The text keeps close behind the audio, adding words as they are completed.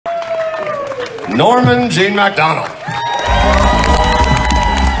Norman Gene Macdonald.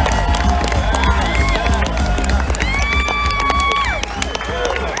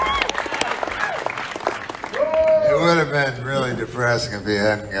 It would have been really depressing if he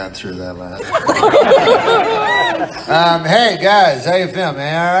hadn't got through that last. Hey guys, how you feeling,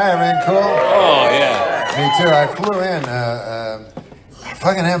 man? All right, everything cool? Oh, yeah. Me too. I flew in.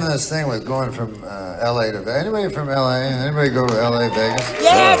 Fucking having this thing with going from LA to Vegas. Anybody from LA? Anybody go to LA, Vegas?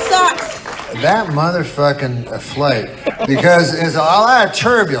 Yeah, it sucks. That motherfucking flight, because it's a lot of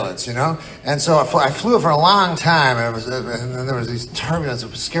turbulence, you know? And so I flew for a long time, and then there was these turbulence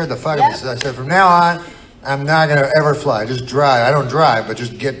that scared the fuck out of me. So I said, from now on, I'm not gonna ever fly, just drive. I don't drive, but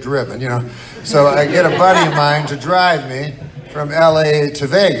just get driven, you know? So I get a buddy of mine to drive me from LA to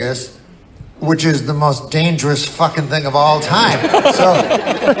Vegas, which is the most dangerous fucking thing of all time. So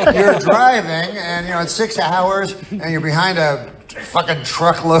you're driving, and you know, it's 6 hours, and you're behind a fucking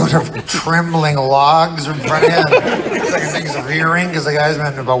truckload of trembling logs in front of you. It's like thing's rearing because the guy's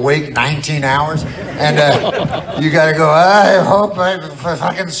been awake 19 hours. And you gotta go, I hope I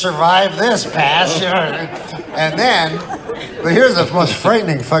fucking survive this pass. You know? And then, but here's the most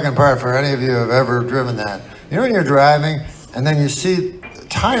frightening fucking part for any of you who have ever driven that. You know when you're driving, and then you see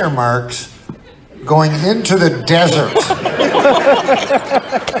tire marks going into the desert. What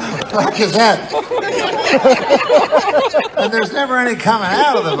the fuck is that? And there's never any coming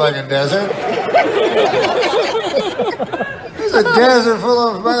out of the fucking desert. There's a desert full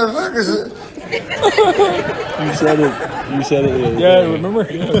of motherfuckers. You said it. You said it. Yeah, remember?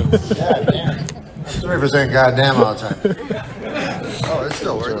 Goddamn. Sorry for saying goddamn all the time. Oh, it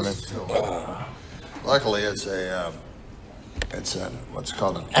still works. Luckily, it's a what's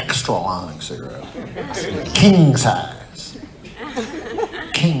called an extra long cigarette. King size.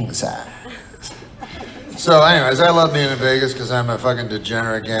 King size. So anyways, I love being in Vegas because I'm a fucking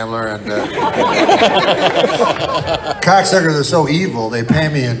degenerate gambler, and cocksuckers are so evil, they pay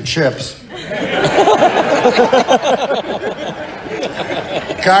me in chips.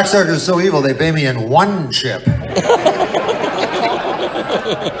 Cocksuckers are so evil, they pay me in one chip.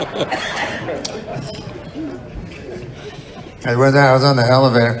 I was on the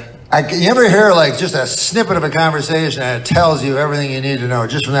elevator. You ever hear like just a snippet of a conversation and it tells you everything you need to know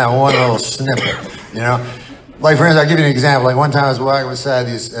just from that one little snippet, you know? Like for instance, I'll give you an example. Like one time I was walking beside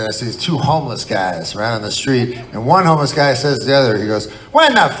these two homeless guys right on the street, and one homeless guy says to the other, he goes,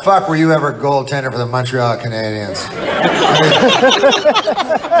 when the fuck were you ever goaltender for the Montreal Canadiens?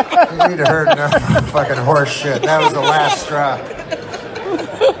 You need to heard no fucking horse shit. That was the last straw.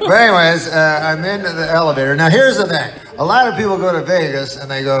 But anyways, I'm in the elevator. Now here's the thing. A lot of people go to Vegas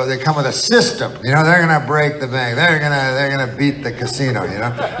and they come with a system. You know, they're gonna break the bank. They're gonna beat the casino, you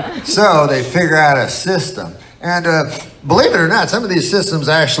know? So they figure out a system. And believe it or not, some of these systems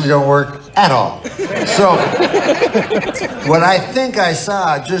actually don't work at all. So what I think I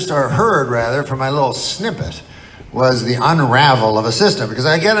saw, or heard rather, from my little snippet was the unravel of a system. Because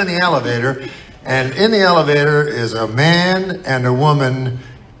I get in the elevator, and in the elevator is a man and a woman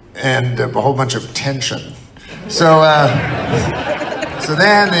and a whole bunch of tension. So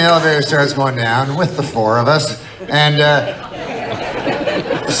then the elevator starts going down with the four of us, and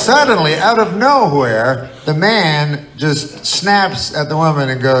suddenly, out of nowhere, the man just snaps at the woman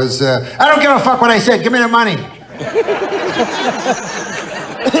and goes, I don't give a fuck what I said, give me the money.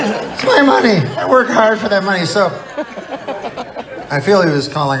 It's my money. I work hard for that money. So I feel he was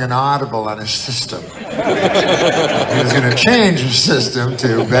calling an audible on his system. He was going to change his system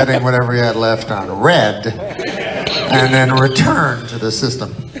to betting whatever he had left on red and then return to the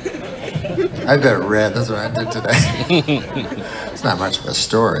system. I bet red. That's what I did today. It's not much of a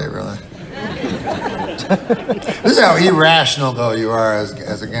story, really. This is how irrational, though, you are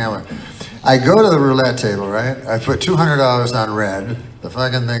as a gambler. I go to the roulette table, right? I put $200 on red. The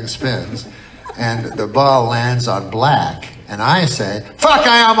fucking thing spins. And the ball lands on black. And I say, fuck,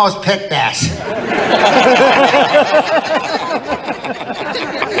 I almost picked that.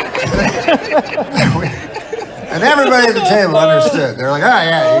 And everybody at the table understood. They're like, oh,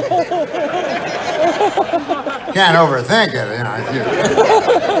 yeah. You can't overthink it, you know.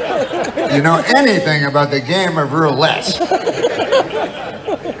 If you know anything about the game of roulette.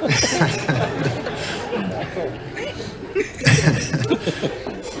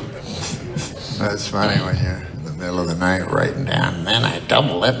 That's funny when you're in the middle of the night writing down, and then I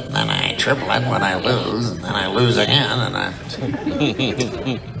double it, and then I triple it when I lose, and then I lose again, and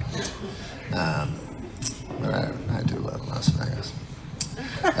but I do love Las Vegas.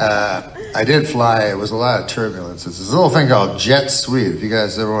 I did fly. It was a lot of turbulence. It's this little thing called Jet Suite. If you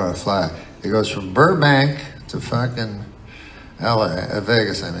guys ever want to fly, it goes from Burbank to fucking LA,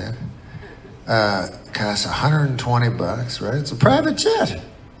 Vegas, I mean. costs $120, right? It's a private jet.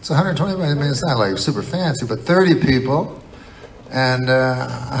 It's $120. I mean, it's not like super fancy, but 30 people and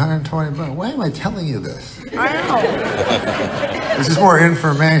 $120. Why am I telling you this? I know. This is more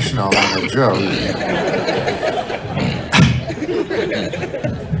informational than a joke.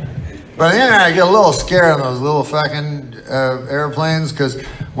 But then I get a little scared on those little fucking airplanes, because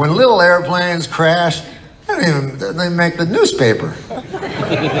when little airplanes crash, they make the newspaper.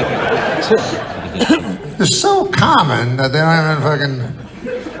 They're so common that they don't even fucking.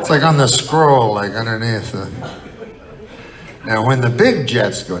 It's like on the scroll, like underneath the. Now, when the big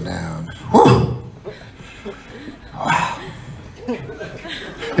jets go down, whew, wow.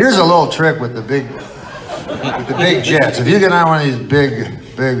 Here's a little trick with the big jets. If you get on one of these big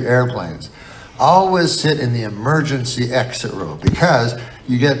airplanes, always sit in the emergency exit row, because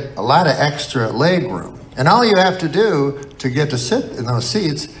you get a lot of extra leg room, and all you have to do to get to sit in those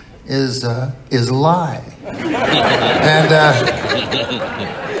seats is lie. And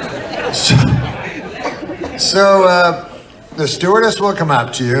so the stewardess will come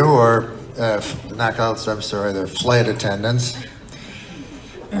up to you, or knockouts, I'm sorry, they're flight attendants.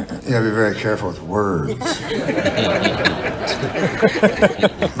 You gotta be very careful with words.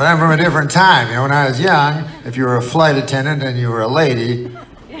 But I'm from a different time. You know, when I was young, if you were a flight attendant and you were a lady,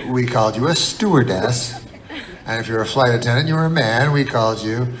 we called you a stewardess. And if you were a flight attendant and you were a man, we called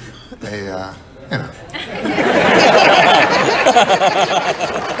you a,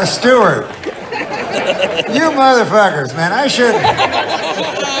 a steward. You motherfuckers, man, I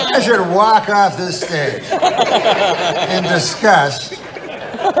should walk off this stage in disgust.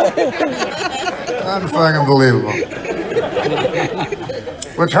 Unfucking believable.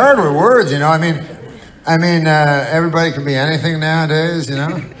 What's hard with words, you know? I mean, everybody can be anything nowadays, you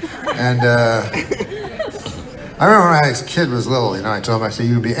know? And I remember when I was a kid, was little, you know, I told him, I said,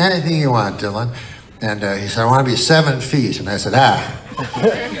 you can be anything you want, Dylan. And he said, I want to be 7 feet. And I said,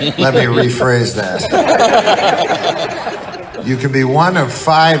 let me rephrase that. You can be one of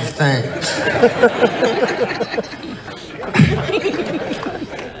 5 things.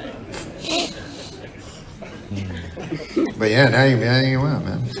 But yeah, now you can be anything you want,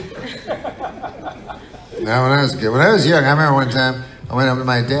 man. Now when I was a kid, when I was young, I remember one time I went up to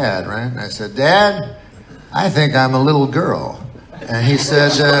my dad, right? And I said, Dad, I think I'm a little girl. And he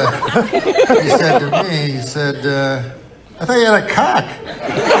said to me, he said, I thought you had a cock.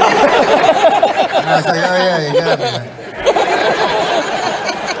 And I was like, oh yeah, you got me.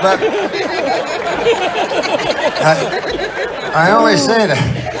 But I only say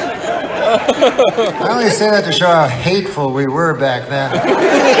that. I only say that to show how hateful we were back then.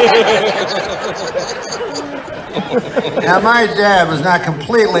 Now, my dad was not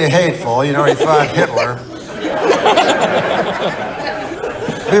completely hateful. You know, he fought Hitler.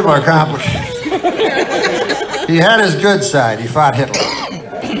 People are complicated. He had his good side. He fought Hitler.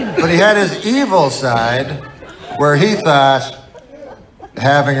 But he had his evil side, where he thought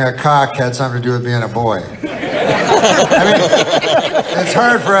having a cock had something to do with being a boy. I mean, it's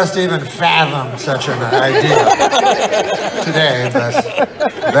hard for us to even fathom such an idea today, but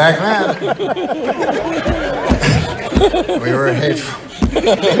back then, we were hateful.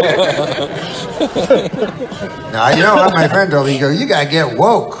 Now, you know what my friend told me? He goes, you gotta get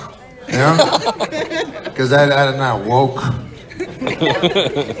woke, you know? Because I'm not woke.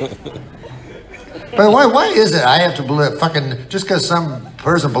 But why is it I have to believe fucking, just because some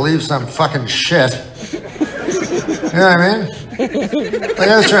person believes some fucking shit? You know what I mean? Like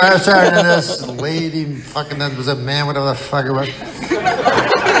I was talking to this lady, fucking, that was a man, whatever the fuck it was.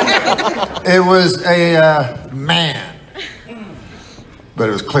 It was a man, but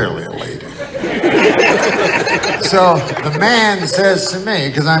it was clearly a lady. So the man says to me,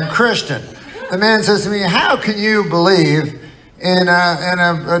 because I'm Christian, the man says to me, how can you believe in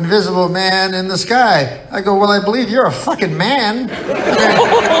an invisible man in the sky? I go, well, I believe you're a fucking man.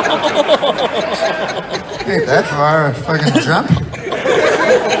 Ain't that far a fucking jump.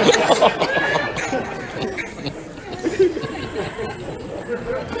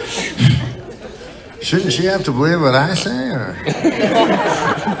 Shouldn't she have to believe what I say, or?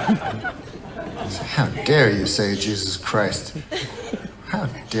 How dare you say Jesus Christ? How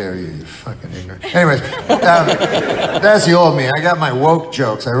dare you, you fucking ignorant. Anyways, that's the old me. I got my woke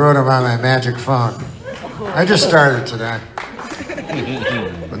jokes. I wrote them on my magic phone. I just started today.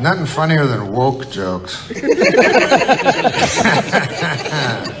 But nothing funnier than woke jokes.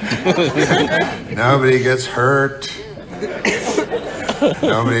 Nobody gets hurt.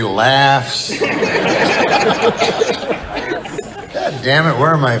 Nobody laughs. God damn it, where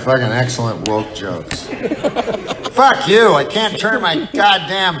are my fucking excellent woke jokes? Fuck you, I can't turn my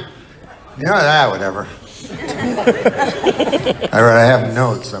goddamn You know that, whatever. I have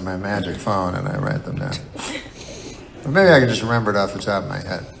notes on my magic phone and I write them down. Or maybe I can just remember it off the top of my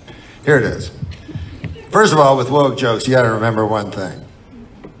head. Here it is. First of all, with woke jokes, you gotta remember one thing.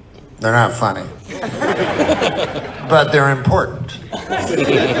 They're not funny. But they're important.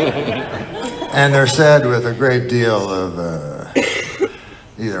 And they're said with a great deal of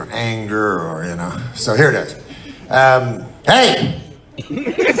either anger or, you know. So here it is. Hey!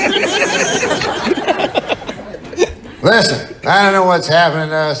 Listen, I don't know what's happening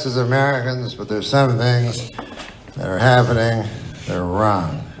to us as Americans, but there's some things that are happening that are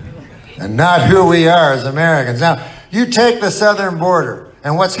wrong. And not who we are as Americans. Now, you take the southern border,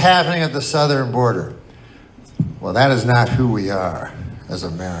 and what's happening at the southern border? Well, that is not who we are as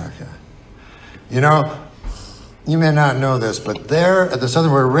America. You know, you may not know this, but there at the southern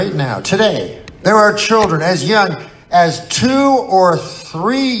border right now, today, there are children as young as 2 or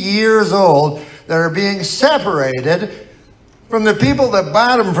 3 years old that are being separated from the people that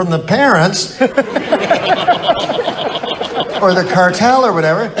bought them from the parents or the cartel or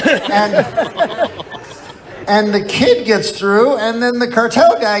whatever, and the kid gets through, and then the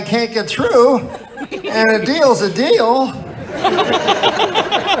cartel guy can't get through, and a deal's a deal.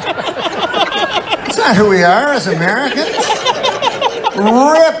 It's not who we are as Americans.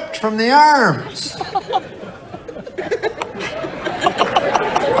 Ripped from the arms.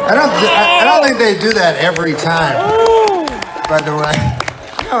 I don't think they do that every time, by the way.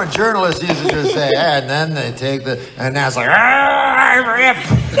 You know, journalists used to just say, and then they take the, and now it's like, rip.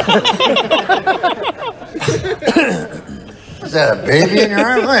 Is that a baby in your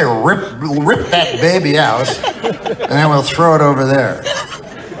arms? They rip that baby out, and then we'll throw it over there.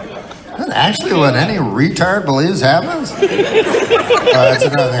 That's actually what any retard believes happens? That's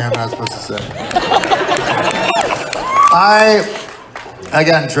another thing I'm not supposed to say. I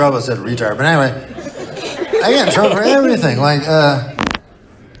got in trouble, I said retard, but anyway, I got in trouble for everything. Like,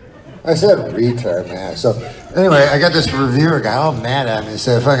 I said retard, man. So, anyway, I got this reviewer guy all mad at me. He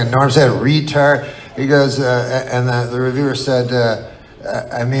said, fucking Norm said retard. He goes, and the reviewer said,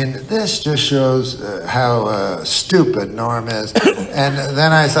 I mean, this just shows how stupid Norm is. And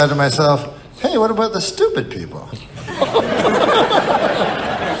then I said to myself, hey, what about the stupid people?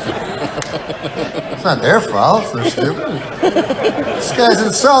 It's not their fault, they're stupid. This guy's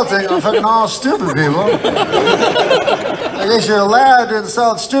insulting fucking all stupid people. I guess you're allowed to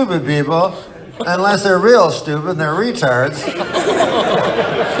insult stupid people unless they're real stupid and they're retards.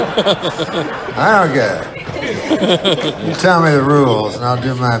 I don't get it. You tell me the rules and I'll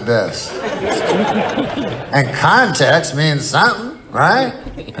do my best. And context means something, right?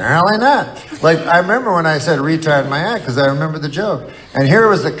 Apparently not. Like, I remember when I said retard in my act because I remember the joke. And here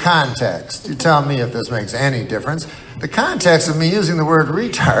was the context. You tell me if this makes any difference. The context of me using the word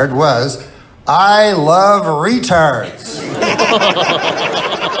retard was, I love retards.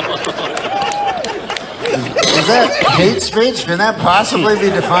 Is that hate speech? Can that possibly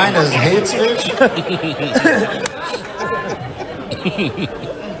be defined as hate speech?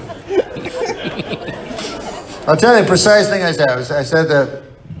 I'll tell you the precise thing I said. I said that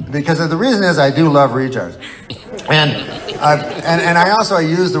because the reason is I do love retards. And I also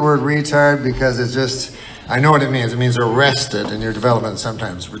use the word retard because it's just, I know what it means. It means arrested in your development,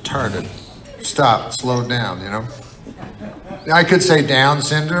 sometimes retarded. Stop, slow down, you know? I could say Down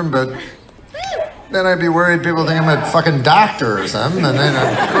syndrome, but then I'd be worried people think I'm a fucking doctor or something, and then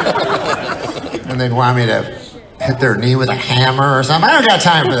and they'd want me to hit their knee with a hammer or something. I don't got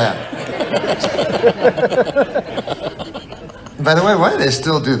time for that. By the way, why do they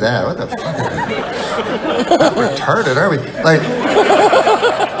still do that? What the fuck? How retarded are we? Like,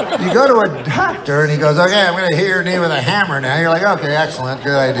 you go to a doctor and he goes, okay, I'm going to hit your knee with a hammer now. You're like, okay, excellent,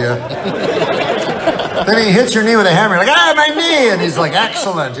 good idea. Then he hits your knee with a hammer. You're like, my knee! And he's like,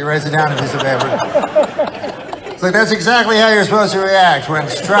 excellent. He writes it down on a piece of paper. It's like, that's exactly how you're supposed to react when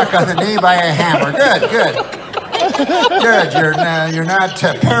struck on the knee by a hammer. Good, good. Good, you're not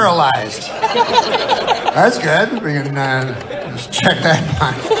paralyzed. That's good. We can just check that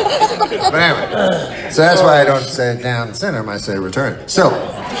box. But anyway, so that's why I don't say Down syndrome, I say retarded. So,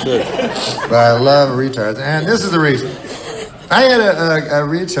 but I love retards, and this is the reason. I had a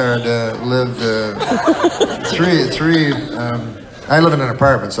retard lived I live in an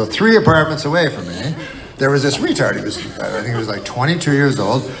apartment, so 3 apartments away from me. There was this retard. He was, I think he was like 22 years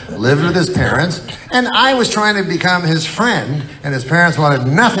old, lived with his parents, and I was trying to become his friend, and his parents wanted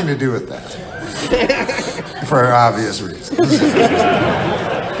nothing to do with that. For obvious reasons.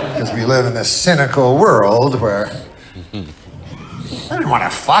 Because we live in this cynical world where I didn't want to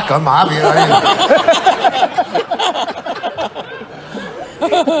fuck him, obviously.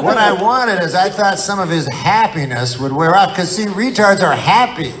 What I wanted is I thought some of his happiness would wear off, because see, retards are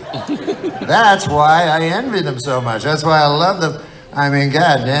happy. That's why I envy them so much. That's why I love them. I mean,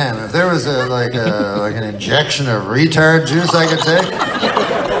 goddamn, if there was like an injection of retard juice I could take,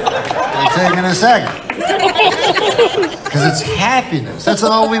 I'd take in a second. Because it's happiness. That's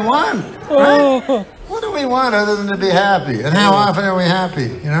all we want, right? What do we want other than to be happy? And how often are we happy,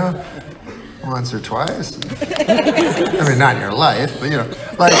 you know? Once or twice. I mean, not in your life, but, you know,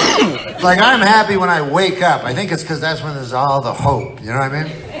 like I'm happy when I wake up. I think it's because that's when there's all the hope, you know what I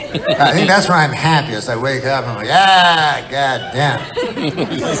mean? I think that's when I'm happiest. I wake up and I'm like, goddamn.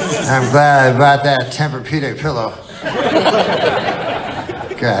 I'm glad I bought that Tempur-Pedic pillow.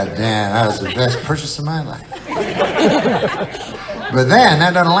 Goddamn, that was the best purchase of my life. But then,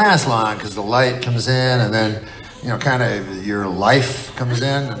 that doesn't last long, because the light comes in, and then, you know, kind of your life comes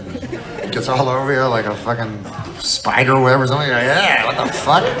in, and it gets all over you like a fucking spider or whatever. Something like, what the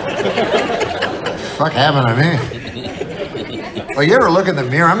fuck? What the fuck happened to me? Well, you ever look in the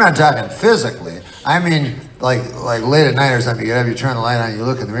mirror? I'm not talking physically. I mean, like late at night or something, you get up, you turn the light on, you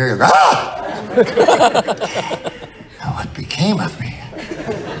look in the mirror, you go, what became of me?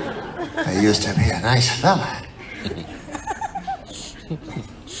 I used to be a nice fella.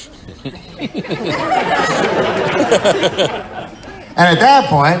 And at that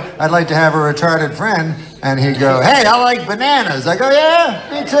point, I'd like to have a retarded friend, and he'd go, hey, I like bananas. I go, yeah,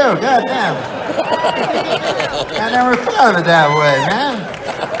 me too, goddamn. I never thought of it that way, man.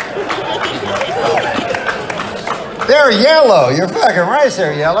 They're yellow. You're fucking right,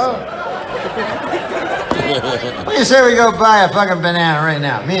 they're yellow. What do you say we go buy a fucking banana right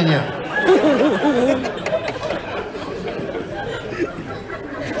now, me and you?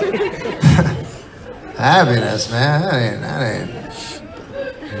 Happiness, man, that ain't,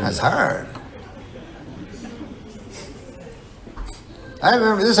 that's hard. I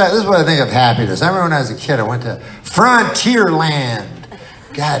remember, this is what I think of happiness. I remember when I was a kid, I went to Frontierland.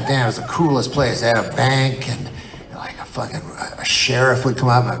 God damn, it was the coolest place. They had a bank, and like a sheriff would come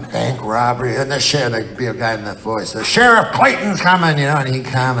out in a bank robbery, and there'd be a guy in that voice, the Sheriff Clayton's coming, you know, and he'd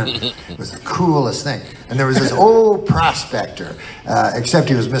come, and it was the coolest thing. And there was this old prospector, except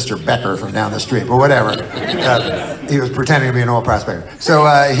he was Mr. Becker from down the street, but whatever. He was pretending to be an old prospector. So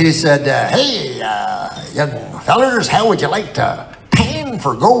he said, hey, young fellers, how would you like to pan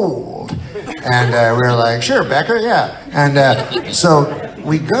for gold? And we were like, sure, Becker, yeah. And so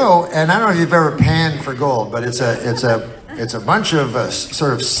we go, and I don't know if you've ever panned for gold, but it's a bunch of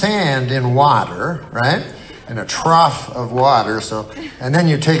sort of sand in water, right? In a trough of water. So, and then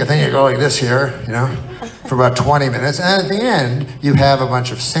you take a thing, you go like this here, you know, for about 20 minutes, and at the end you have a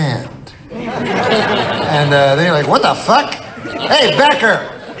bunch of sand. And then you're like, what the fuck? Hey, Becker,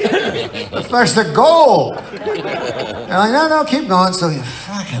 the fuck's the gold? And like, no, keep going. So you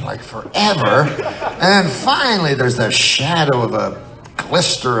fucking like forever, and then finally there's the shadow of a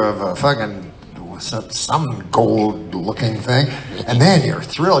glister of a fucking some gold-looking thing, and then you're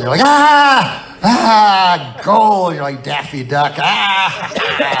thrilled. You're like, gold. You're like Daffy Duck.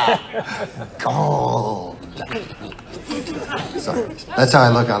 Gold. So that's how I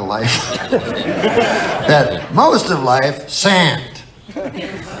look on life. That most of life, sand.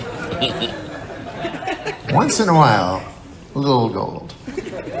 Once in a while, a little gold.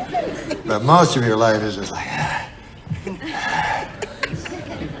 But most of your life is just like,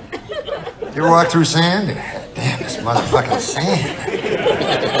 You ever walk through sand? Damn, this motherfucking sand.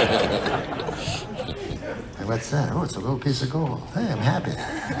 Hey, what's that? Oh, it's a little piece of gold. Hey, I'm happy.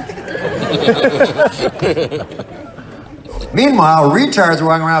 Meanwhile, retards are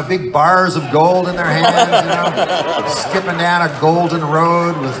walking around with big bars of gold in their hands, you know, skipping down a golden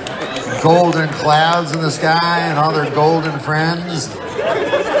road with golden clouds in the sky and all their golden friends.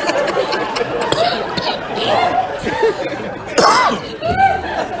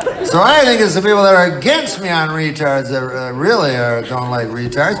 So I think it's the people that are against me on retards that really don't like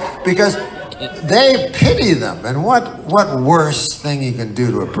retards, because they pity them. And what worse thing you can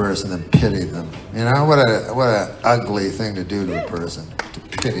do to a person than pity them? You know, what a ugly thing to do to a person, to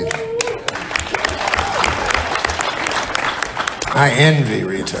pity them. I envy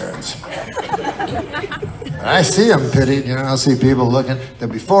retards. I see them pitied, you know. I'll see people looking.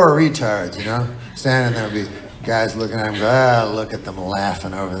 There'll be 4 retards, you know, standing there. There'll be guys looking at them, go, look at them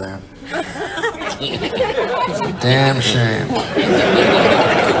laughing over there. It's a damn shame.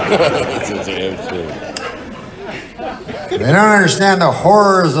 It's a damn shame. They don't understand the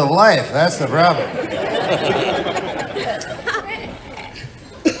horrors of life. That's the problem.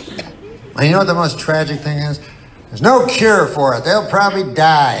 And you know what the most tragic thing is? There's no cure for it. They'll probably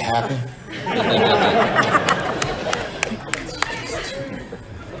die happy.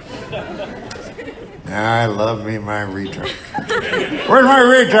 I love me my retard. Where's my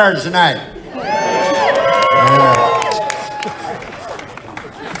retards tonight?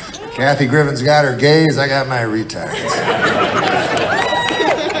 Kathy Griffin's got her gays, I got my retards.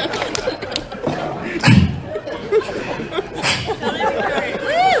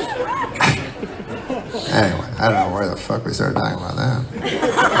 Anyway, I don't know where the fuck we started talking about that.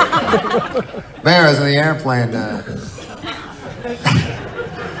 But I was in the airplane.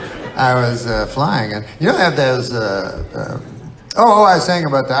 I was flying, and you know they have those. I was saying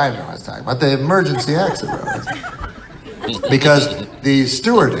about the. I know I was talking about the emergency exit roads. Because the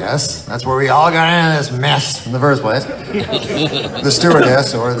stewardess, that's where we all got into this mess in the first place. The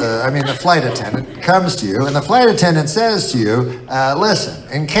stewardess, or the flight attendant, comes to you, and the flight attendant says to you, listen,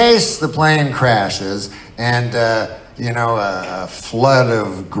 in case the plane crashes and, a flood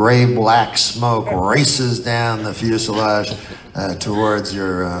of gray-black smoke races down the fuselage towards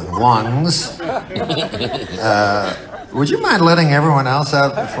your lungs, would you mind letting everyone else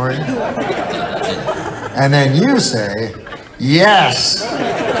out before you? And then you say, yes,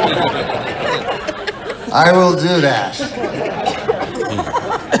 I will do that.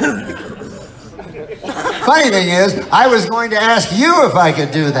 Funny thing is, I was going to ask you if I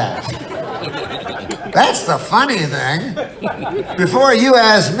could do that. That's the funny thing. Before you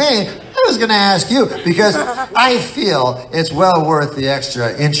asked me, I was going to ask you, because I feel it's well worth the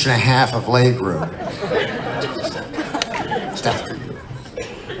extra 1.5 inches of leg room. Stop.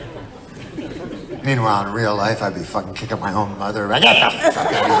 Meanwhile, in real life, I'd be fucking kicking my own mother. Get the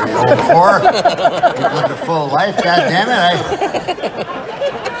fuck out of here, you old whore. You lived a full life, goddammit.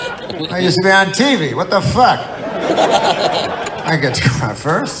 I used to be on TV. What the fuck? I get to come out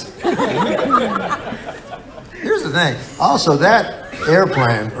first. Here's the thing. Also, that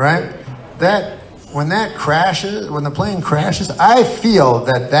airplane, right? When the plane crashes, I feel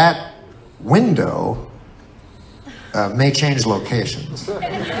that window may change locations.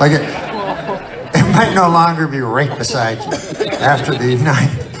 Like it might no longer be right beside you after the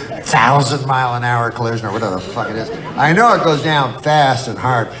 9,000-mile-an-hour collision or whatever the fuck it is. I know it goes down fast and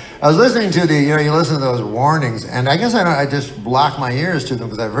hard. I was listening to you listen to those warnings, and I guess I just block my ears to them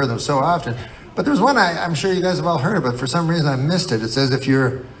because I've heard them so often. But there's one I'm sure you guys have all heard, but for some reason I missed it. It says if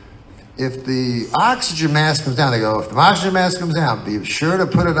the oxygen mask comes down, they go, if the oxygen mask comes down, be sure to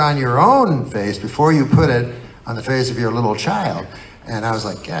put it on your own face before you put it on the face of your little child. And I was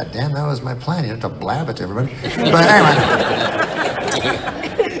like, God damn, that was my plan. You have to blab it to everybody. But anyway,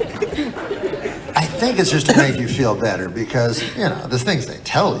 I think it's just to make you feel better because, the things they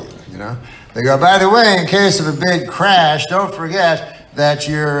tell you, They go, by the way, in case of a big crash, don't forget that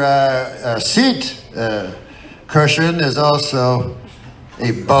your seat cushion is also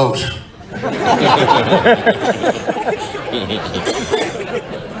a boat.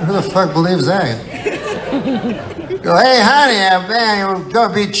 Who the fuck believes that? Go, hey, honey, man, you're going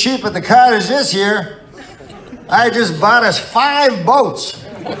to be cheap at the cottage this year. I just bought us 5 boats.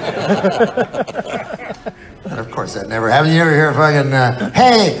 And of course, that never happened. You ever hear fucking,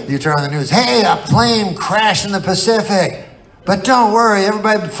 hey, you turn on the news, hey, a plane crashed in the Pacific. But don't worry,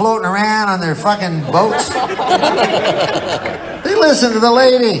 everybody floating around on their fucking boats. They listen to the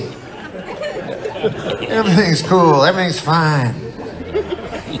lady. Everything's cool, everything's fine.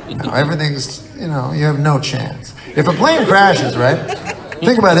 No, everything's, you have no chance. If a plane crashes, right?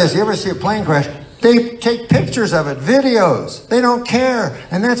 Think about this. You ever see a plane crash? They take pictures of it, videos. They don't care.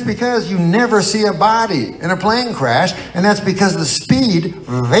 And that's because you never see a body in a plane crash. And that's because the speed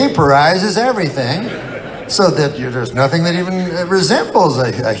vaporizes everything so that there's nothing that even resembles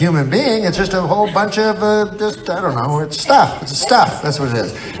a human being. It's just a whole bunch of, I don't know, it's stuff. It's stuff. That's what it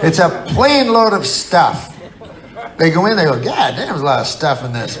is. It's a plane load of stuff. They go in, they go, God damn, there's a lot of stuff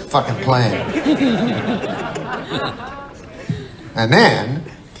in this fucking plane. And then,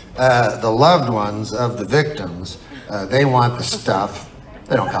 the loved ones of the victims, they want the stuff.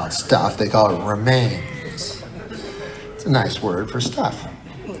 They don't call it stuff, they call it remains. It's a nice word for stuff.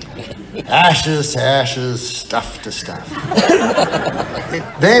 Ashes to ashes, stuff to stuff.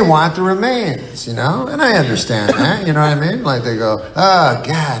 They want the remains, and I understand that, you know what I mean? Like they go, oh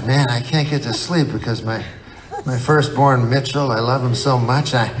God, man, I can't get to sleep because my firstborn Mitchell, I love him so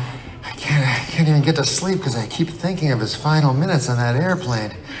much, I can't even get to sleep because I keep thinking of his final minutes on that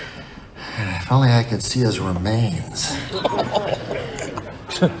airplane. If only I could see his remains.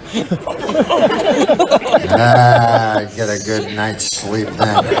 I'd get a good night's sleep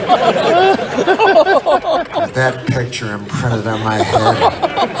then. With that picture imprinted on my head.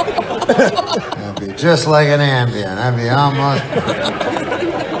 It'd be just like an Ambien. I'd be almost...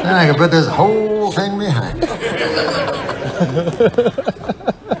 Then I could put this whole thing behind me.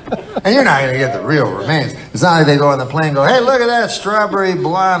 And you're not going to get the real remains. It's not like they go on the plane and go, hey, look at that strawberry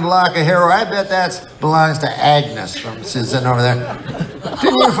blonde lock of hair. I bet that belongs to Agnes from sitting over there.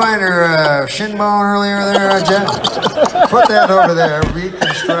 Didn't you find her shin bone earlier there, Jen? Put that over there.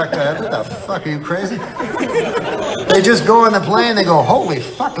 Reconstruct that. What the fuck, are you crazy? They just go on the plane. They go, holy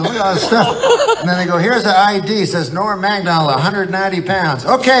fuck, look at all this stuff. And then they go, here's the ID. It says Norm Macdonald, 190 pounds.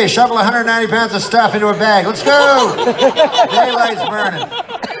 Okay, shovel 190 pounds of stuff into a bag. Let's go. Daylight's burning.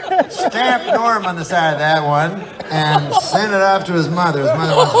 Stamp Norm on the side of that one and send it off to his mother. His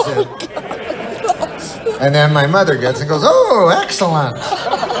mother wants to see it. And then my mother gets it and goes, oh, excellent.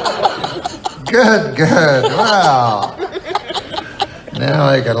 Good, good. Wow. Now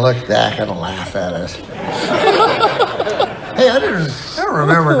I can look back and laugh at it. Hey, I don't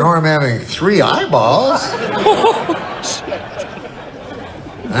remember Norm having 3 eyeballs.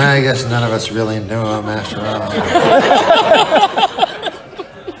 I guess none of us really knew him after all.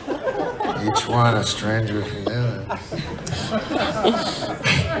 Each one a stranger from the other.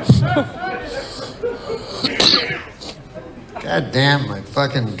 Goddamn my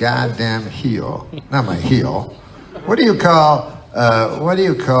fucking goddamn heel. Not my heel. What do you call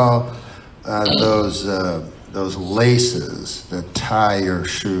those laces that tie your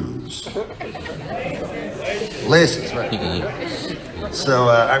shoes? Laces, right? So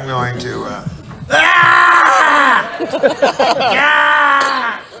I'm going to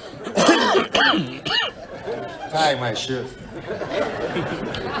tie my shoe.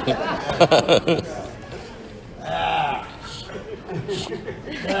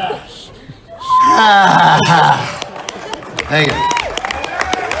 Thank you.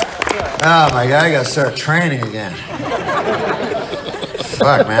 Oh my God, I gotta start training again.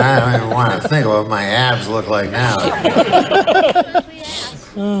 Fuck, man, I don't even want to think of what my abs look like now.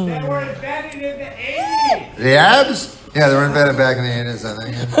 They were invented in the 80s. The abs? Yeah, they were invented back in the 80s, I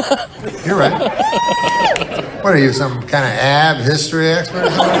think. Yeah. You're right. What are you, some kind of ab history expert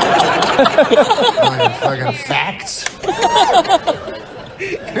or something? Like fucking facts?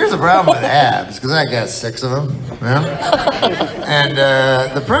 Here's the problem with abs, because I got 6 of them, you know? And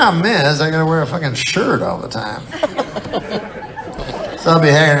the problem is I gotta wear a fucking shirt all the time. So I'll be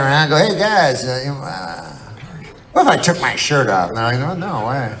hanging around and go, hey guys, what if I took my shirt off? And they're like, no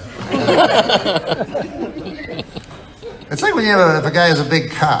way. It's like when you have if a guy has a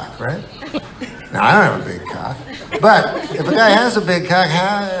big cock, right? No, I don't have a big cock. But if a guy has a big cock,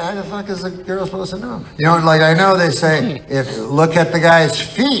 how the fuck is the girl supposed to know? You know, like I know they say, look at the guy's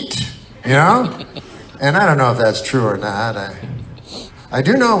feet, you know? And I don't know if that's true or not. I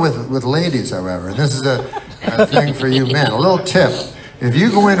do know with ladies, however, and this is a thing for you men, a little tip. If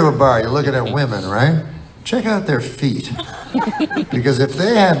you go into a bar, you're looking at women, right? Check out their feet. Because if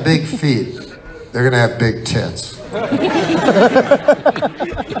they have big feet, they're gonna have big tits. It's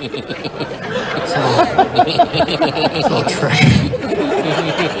a little trick.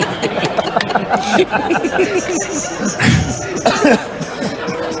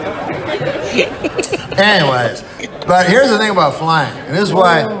 Anyways, but here's the thing about flying, and this is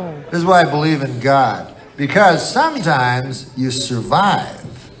why I believe in God. Because sometimes you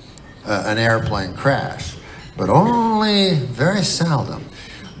survive an airplane crash, but only very seldom.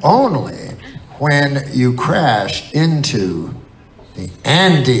 Only when you crash into the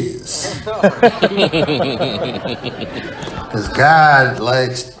Andes. Because God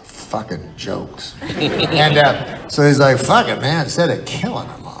likes fucking jokes. And so he's like, fuck it, man, instead of killing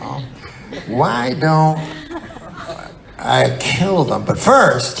them all, why don't I kill them? But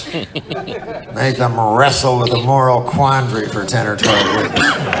first, make them wrestle with a moral quandary for 10 or 12 weeks.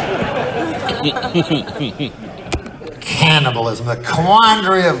 Cannibalism, the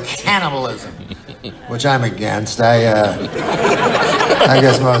quandary of cannibalism, which I'm against. I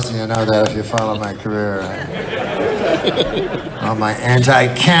guess most of you know that if you follow my career. All my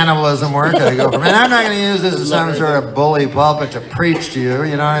anti-cannibalism work, I go from, and I'm not going to use this as some sort of bully pulpit to preach to you,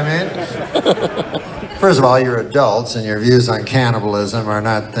 you know what I mean? First of all, you're adults, and your views on cannibalism are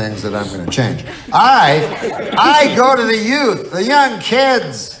not things that I'm going to change. I go to the youth, the young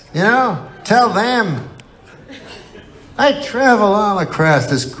kids, you know, tell them. I travel all across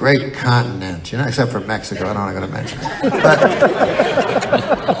this great continent, you know, except for Mexico, I don't want to mention it.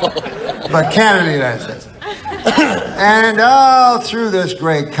 But Canada, the United States. And all through this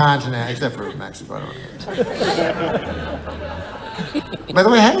great continent, except for Mexico, I don't want to mention it. By the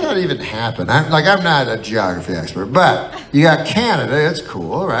way, how did that even happen? I'm not a geography expert, but you got Canada, it's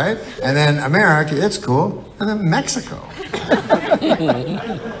cool, right? And then America, it's cool. And then Mexico.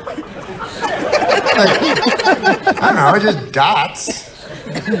 I don't know, just dots.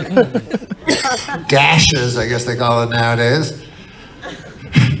 Dashes, I guess they call it nowadays.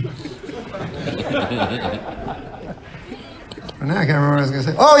 And now I can't remember what I was going to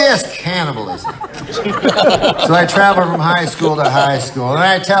say. Oh, yes, cannibalism. So I travel from high school to high school, and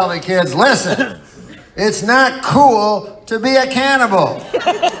I tell the kids, listen, it's not cool to be a cannibal.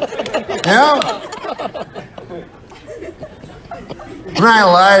 You know? I'm not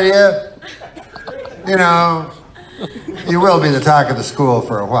gonna lie to you. You know, you will be the talk of the school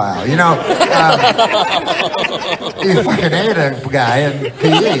for a while. You know, you fucking ate a guy in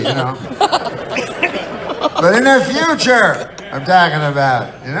PE, you know. But in the future, I'm talking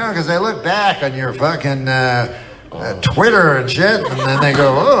about, you know, because they look back on your fucking Twitter and shit, and then they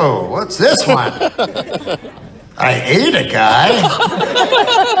go, oh, what's this one? I ate a guy.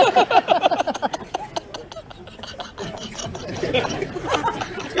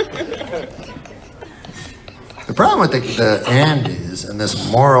 The problem with the Andes and this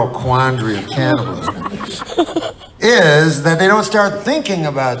moral quandary of cannibalism is that they don't start thinking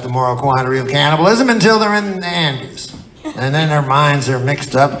about the moral quandary of cannibalism until they're in the Andes. And then their minds are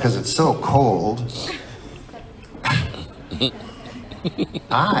mixed up because it's so cold.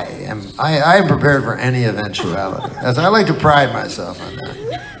 I am prepared for any eventuality. As I like to pride myself on that.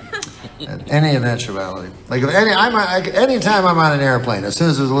 At any eventuality. Like anytime I'm on an airplane, as soon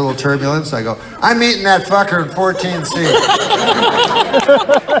as there's a little turbulence, I go, I'm eating that fucker in 14C.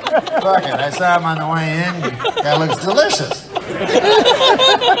 Fuck it, I saw him on the way in. Guy looks delicious. Big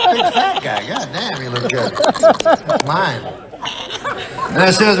fat guy, god damn, he looks good. That's mine. And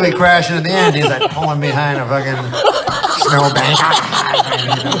as soon as we crash into the Andes, I pull him behind a fucking snowbank.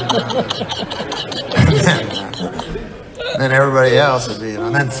 And then everybody else would be, you know,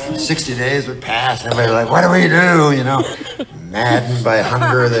 and then 60 days would pass, and everybody would be like, what do we do, you know? Maddened by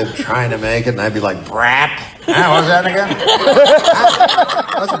hunger, they're trying to make it, and I'd be like, brat. What was that again?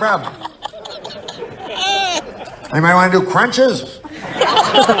 What's the problem? Anybody want to do crunches?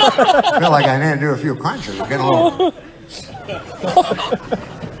 I feel like I need to do a few crunches. We're getting a little...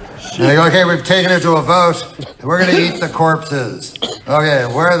 And they go, okay, we've taken it to a vote. We're going to eat the corpses. Okay,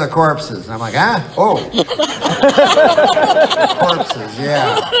 where are the corpses? And I'm like, ah? Oh. Corpses,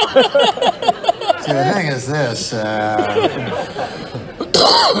 yeah. See, the thing is this.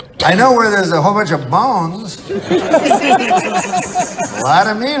 I know where there's a whole bunch of bones. A lot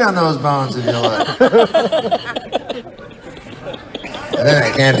of meat on those bones, if you look. And then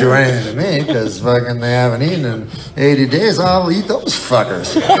they can't do anything to me because fucking they haven't eaten in 80 days. I'll eat those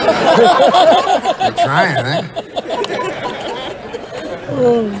fuckers. They're trying, eh?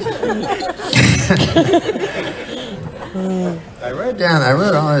 I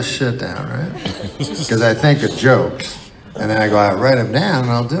wrote all this shit down, right? Because I think of jokes. And then I go, I write them down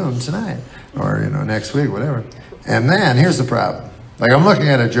and I'll do them tonight. Or, you know, next week, whatever. And then, here's the problem. Like, I'm looking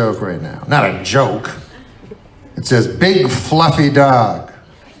at a joke right now. Not a joke. It says, big fluffy dog.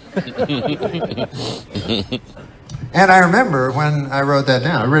 And I remember when I wrote that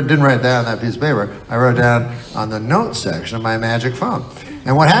down. I didn't write it down on that piece of paper. I wrote it down on the notes section of my magic phone.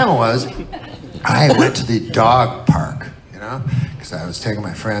 And what happened was, I went to the dog park, you know, because I was taking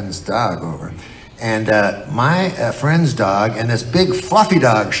my friend's dog over. And my friend's dog and this big fluffy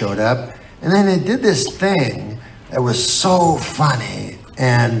dog showed up. And then they did this thing that was so funny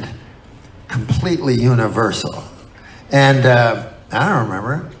and completely universal. And I don't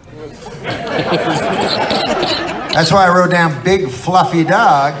remember it. That's why I wrote down big fluffy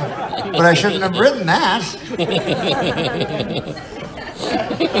dog, but I shouldn't have written that.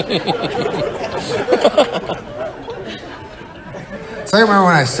 So I remember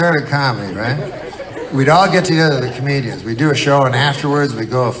when I started comedy, right? We'd all get together, the comedians. We'd do a show, and afterwards we'd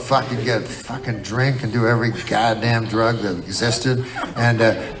go fucking get a fucking drink and do every goddamn drug that existed. And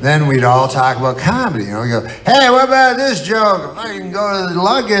then we'd all talk about comedy. You know, we go, hey, what about this joke? If I can go to the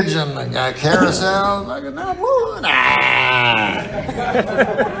luggage and I got carousel, I can not move.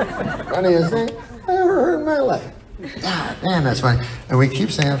 Funniest thing I ever heard in my life. God damn, that's funny. And we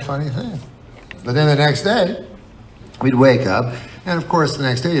keep saying funny things. But then the next day, we'd wake up, and of course the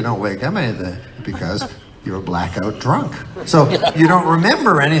next day you don't wake up anything because you're a blackout drunk. So you don't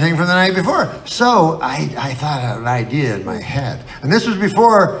remember anything from the night before. So I thought of an idea in my head. And this was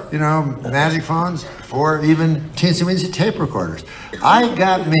before, you know, magic phones, before even teensy-weensy tape recorders. I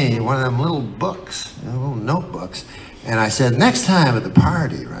got me one of them little books, you know, little notebooks, and I said, next time at the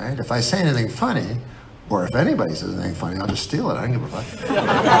party, right, if I say anything funny, or if anybody says anything funny, I'll just steal it. I don't give a fuck.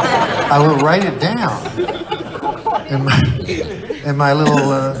 I will write it down in my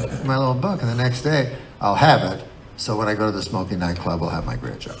little book, and the next day I'll have it, So when I go to the smoky nightclub, I'll have my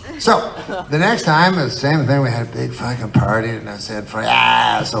great joke. So the next time, the same thing. We had a big fucking party, and I said,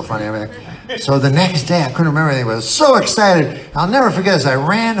 so funny, everything. So the next day, I couldn't remember anything, but I was so excited. I'll never forget this. I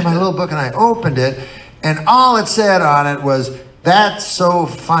ran to my little book and I opened it, and all it said on it was, "That's so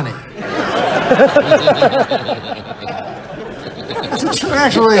funny." It's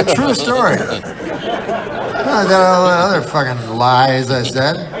actually a true story. All the other fucking lies I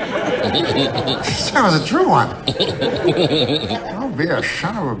said. This time was a true one. Don't be a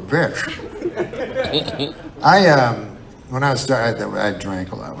son of a bitch. When I started, I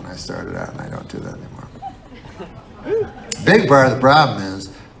drank a lot when I started out, and I don't do that anymore. Big part of the problem is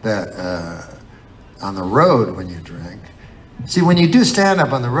that on the road when you drink, see, when you do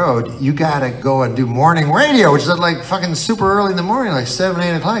stand-up on the road, you gotta go and do morning radio, which is like fucking super early in the morning, like 7,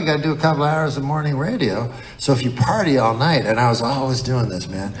 8 o'clock. You gotta do a couple hours of morning radio. So if you party all night, and I was always doing this,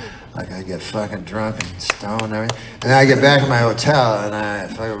 man. Like, I get fucking drunk and stoned and everything. And then I get back to my hotel, and I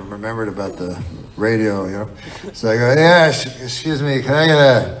fucking remembered about the radio, you know. So I go, yeah, excuse me, can I get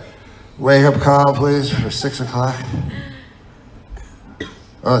a wake-up call, please, for 6 o'clock?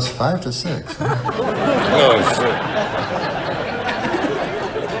 Oh, it's 5 to 6. Huh? Oh,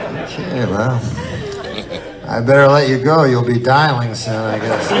 shit. Okay, well, I better let you go. You'll be dialing soon, I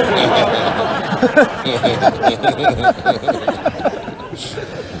guess.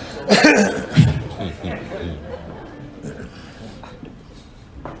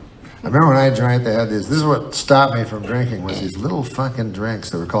 I remember when I drank, they had these, this is what stopped me from drinking, was these little fucking drinks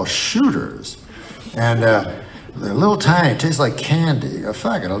that were called shooters. And they're little tiny, taste like candy. You go,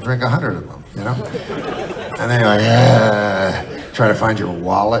 fuck it, I'll drink 100 of them, you know? And then you're like, try to find your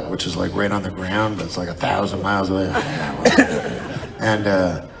wallet, which is like right on the ground, but it's like 1,000 miles away. And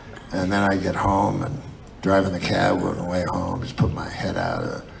then I get home and driving the cab on the way home, just put my head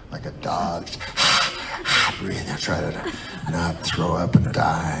out like a dog, just breathe, I try to not throw up and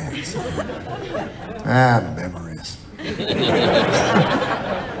die. Memories.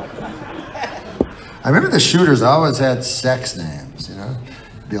 I remember the shooters always had sex names, you know?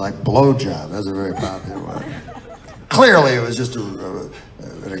 It'd be like blowjob, that was a very popular one. Clearly it was just an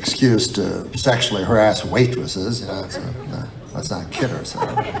excuse to sexually harass waitresses, you know? Let's not kid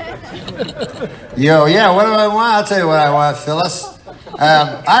ourselves. Yo, yeah, what do I want? I'll tell you what I want, Phyllis.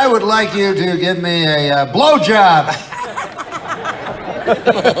 I would like you to give me a blowjob.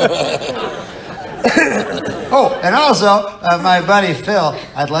 Oh, and also, my buddy Phil,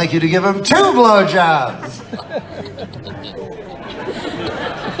 I'd like you to give him 2 blowjobs.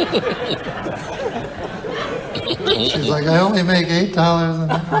 She's like, I only make $8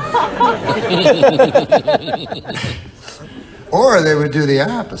 an hour. Or they would do the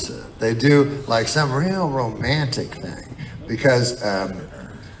opposite. They do like some real romantic thing. Because,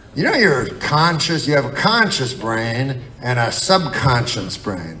 you know, you're conscious, you have a conscious brain and a subconscious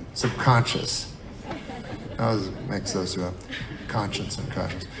brain. Subconscious. I always mix those two up. Conscience and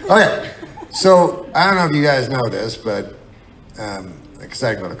conscious. Okay, so I don't know if you guys know this, but, because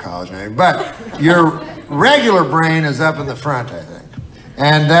I didn't go to college and everything, but your regular brain is up in the front, I think.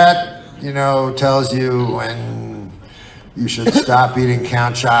 And that, you know, tells you when you should stop eating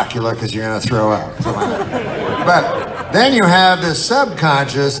Count Chocula because you're going to throw up. But then you have this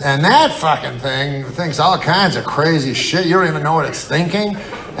subconscious, and that fucking thing thinks all kinds of crazy shit. You don't even know what it's thinking.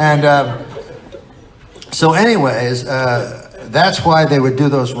 And so anyways, that's why they would do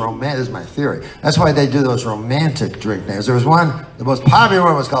those romantic, this is my theory, that's why they do those romantic drink names. There was one, the most popular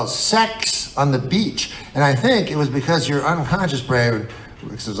one was called Sex on the Beach. And I think it was because your unconscious brain,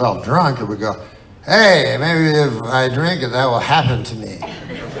 because it was all drunk, it would go, hey, maybe if I drink it, that will happen to me.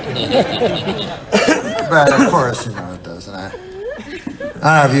 But of course, you know, it doesn't. I don't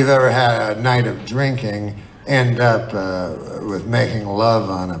know if you've ever had a night of drinking end up with making love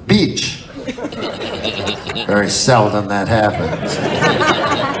on a beach. Very seldom that happens.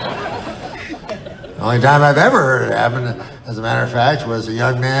 The only time I've ever heard it happen, as a matter of fact, was a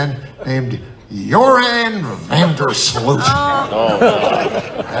young man named Joran Vandersloot.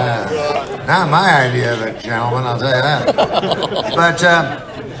 Not my idea of it, gentlemen, I'll tell you that. But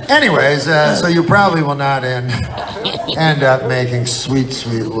anyways, so you probably will not end up making sweet,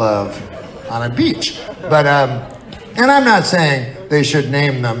 sweet love on a beach. But, and I'm not saying they should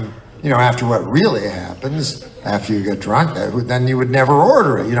name them, you know, after what really happens, after you get drunk, then you would never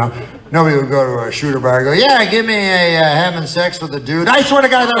order it, you know. Nobody would go to a shooter bar and go, yeah, give me a having sex with a dude. I swear to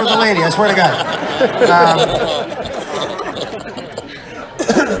God, that was a lady, I swear to God.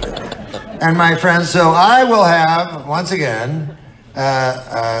 And my friends, so I will have, once again,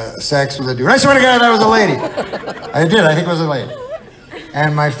 sex with a dude. I swear to God, that was a lady. I did, I think it was a lady.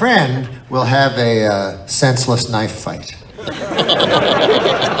 and my friend will have a senseless knife fight.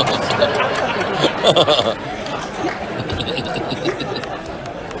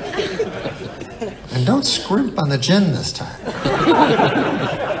 And don't scrimp on the gin this time.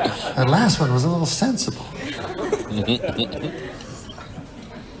 That last one was a little sensible. But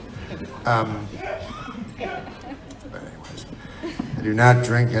anyways, I do not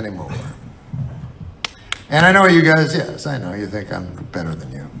drink anymore. And I know you guys, yes, I know you think I'm better than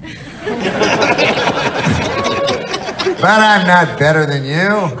you. But I'm not better than you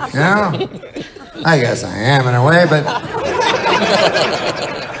know? I guess I am in a way, but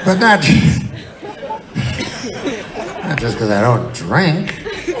not just because I don't drink.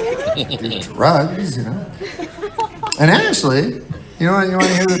 Do drugs, you know. And actually, you know what, you want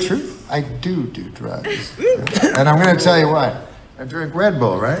to hear the truth? I do drugs. You know? And I'm going to tell you why. I drink Red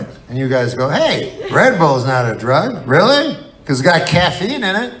Bull, right? And you guys go, hey, Red Bull's not a drug. Really? Because it's got caffeine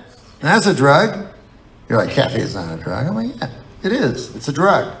in it. And that's a drug. You're like, caffeine's not a drug. I'm like, yeah, it is. It's a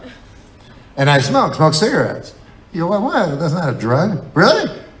drug. And I smoke cigarettes. You go, what? That's not a drug. Really?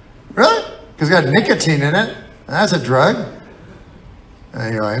 Really? Because it's got nicotine in it. And that's a drug.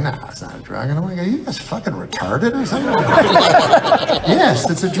 And you're like, nah, it's not a drug. And I'm like, are you guys fucking retarded or something? Yes,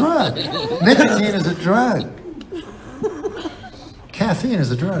 it's a drug. Nicotine is a drug. Caffeine is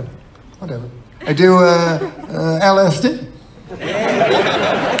a drug. Whatever. I do LSD.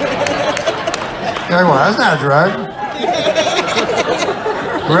 You're like, well, that's not a drug.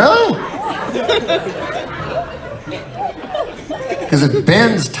 Really? Because it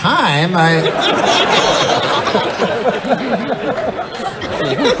bends time, I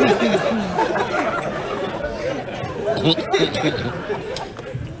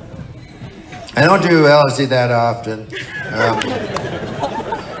don't do LSD that often.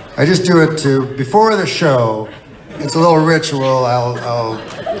 I just do it before the show. It's a little ritual. I'll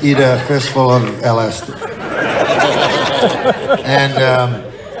eat a fistful of LSD. And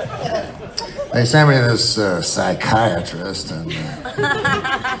they sent me to this psychiatrist, and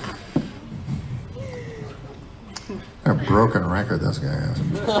a broken record this guy has.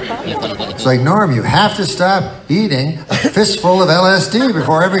 It's like, Norm, you have to stop eating a fistful of LSD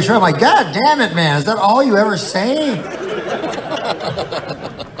before every show. I'm like, God damn it, man, is that all you ever say?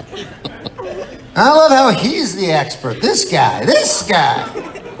 I love how he's the expert. This guy.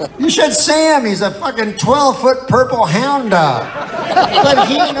 You should see him. He's a fucking 12-foot purple hound dog. But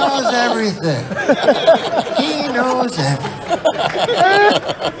he knows everything. He knows everything.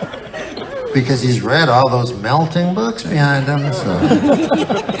 Because he's read all those melting books behind him. So.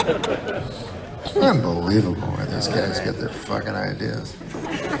 Unbelievable where these guys get their fucking ideas.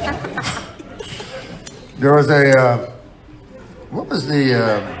 There was what was the...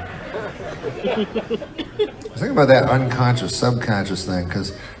 I was thinking about that unconscious, subconscious thing,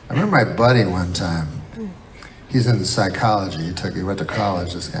 because I remember my buddy one time, he's in psychology, he went to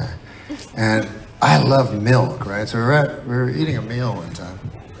college, this guy, and I love milk, right? So we were eating a meal one time,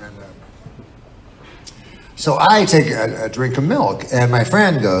 and so I take a drink of milk, and my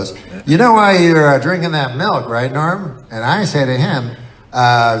friend goes, you know why you're drinking that milk, right, Norm? And I say to him,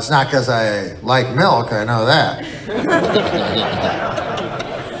 it's not because I like milk, I know that.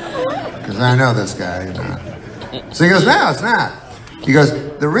 Because I know this guy, you know. So he goes, no, it's not. He goes,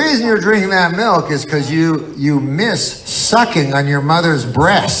 the reason you're drinking that milk is because you miss sucking on your mother's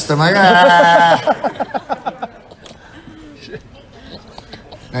breast. I'm like, ah.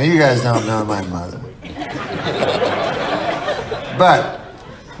 Now you guys don't know my mother. But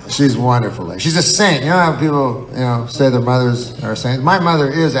she's wonderful. She's a saint. You know how people, say their mothers are saints? My mother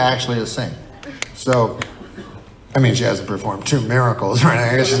is actually a saint. So, I mean, she hasn't performed 2 miracles, right?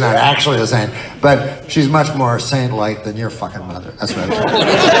 I guess she's not actually a saint, but she's much more saint-like than your fucking mother. That's what I'm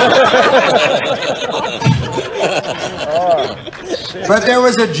saying. But there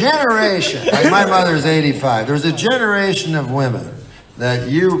was a generation, like my mother's 85, there was a generation of women that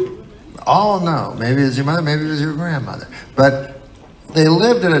you all know. Maybe it was your mother, maybe it was your grandmother. But they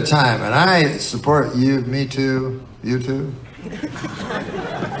lived at a time, and I support you, me too, you too.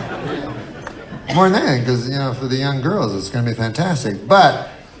 More than anything, because, for the young girls, it's going to be fantastic. But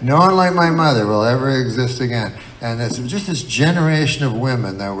no one like my mother will ever exist again. And it's just this generation of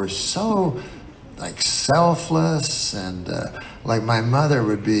women that were so, selfless, and like my mother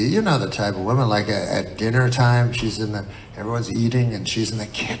would be, the type of woman, like at dinner time, everyone's eating, and she's in the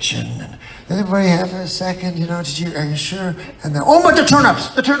kitchen, and everybody have a second, are you sure? And then, oh, but the turnips,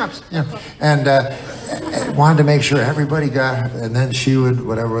 and wanted to make sure everybody got, and then she would,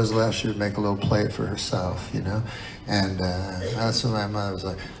 whatever was left, she would make a little plate for herself, and that's what my mother was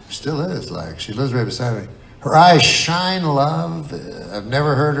like. Still is, she lives right beside me. Her eyes shine love. I've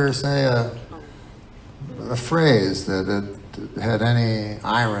never heard her say a phrase that had any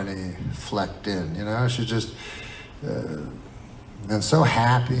irony flecked in, you know? She just been so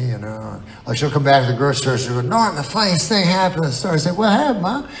happy, you know? Like she'll come back to the grocery store, she'll go, Norm, the funniest thing happened at the store. I say, what happened,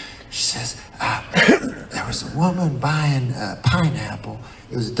 Mom? She says, there was a woman buying pineapple.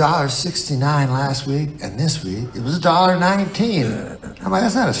 It was $1.69 last week, and this week it was $1.19. I'm like,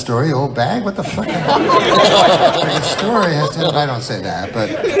 that's not a story, you old bag. What the fuck? Like a story has to. I don't say that, but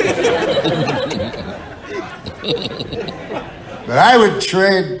I would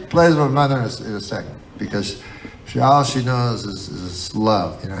trade places with my mother in a second because all she knows is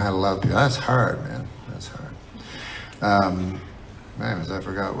love. You know how to love people. That's hard, man. That's hard. Man, I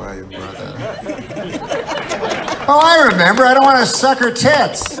forgot why you brought that up. Oh, I remember. I don't want to suck her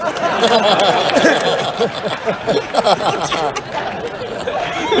tits.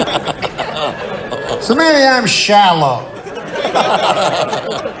 So maybe I'm shallow.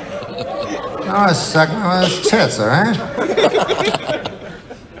 I want to suck my tits, all right?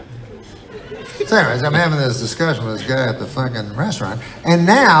 So anyways, I'm having this discussion with this guy at the fucking restaurant, and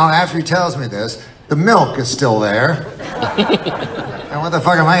now, after he tells me this, the milk is still there. And what the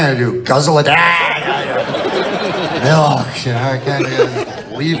fuck am I gonna do? Guzzle it? Milk, you know, I can't just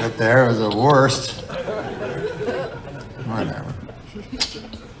leave it there. It was the worst. Whatever.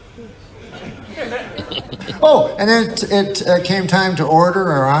 Oh, and then it came time to order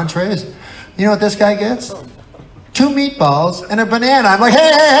our entrees. You know what this guy gets? 2 meatballs and a banana. I'm like,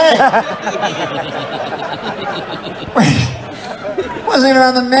 hey! Wait, it wasn't even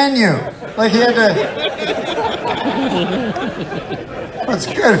on the menu. Like he had to. What's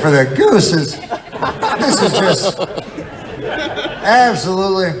good for the goose is this is just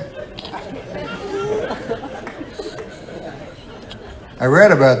absolutely. I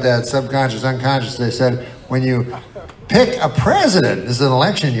read about that subconscious, unconscious. They said when you pick a president, this is an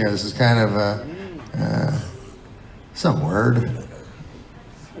election year. This is kind of some word.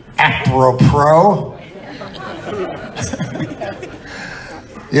 Apropos.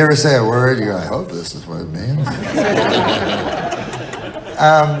 You ever say a word, you go, I hope this is what it means.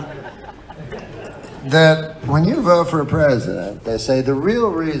 That when you vote for a president, they say the real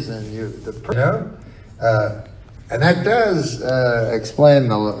reason and that does explain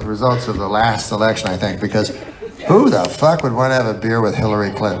the results of the last election, I think, because who the fuck would want to have a beer with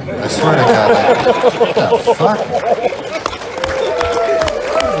Hillary Clinton? I swear to God, what the fuck?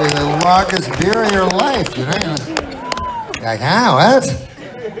 The longest beer of your life, you know? Like, how, what?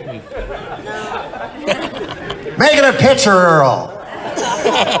 Make it a pitcher, Earl.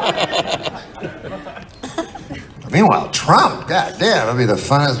 Meanwhile, Trump, god damn, it'll be the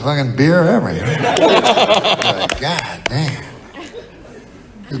funnest fucking beer ever. You know? Like, god damn.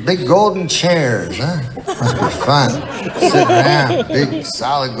 These big golden chairs, huh? Must be fun. Sitting around, big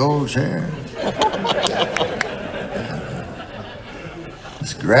solid gold chairs.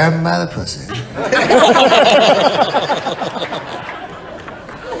 Just grab him by the pussy.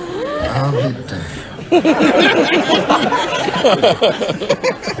 I'll be damned.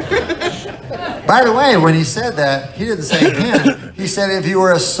 By the way, when he said that, he didn't say him. He said if you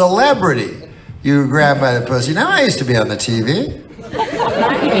were a celebrity, you would grab by the pussy. Now, I used to be on the TV.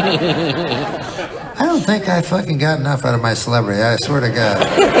 I don't think I fucking got enough out of my celebrity. I swear to God.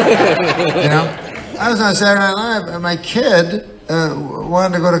 You know, I was on Saturday Night Live, and my kid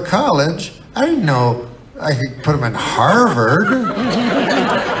wanted to go to college. I didn't know I could put him in Harvard.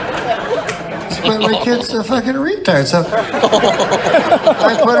 But my kid's a fucking retard, so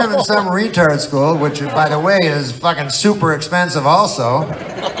I put him in some retard school, which, by the way, is fucking super expensive also.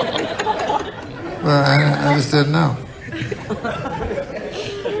 Well, I just didn't know.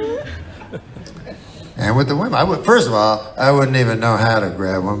 And with the women, first of all, I wouldn't even know how to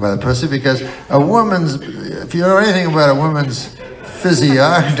grab one by the pussy because if you know anything about a woman's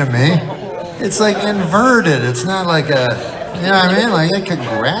physiognomy, it's like inverted. It's not like a, you know what I mean? Like, I could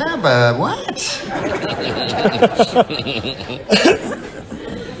grab a, what?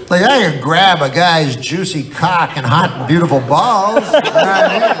 Like, I could grab a guy's juicy cock and hot and beautiful balls. You know what I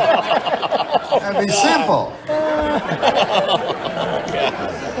mean? That'd be simple.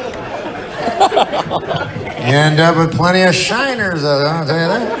 You end up with plenty of shiners, I'll tell you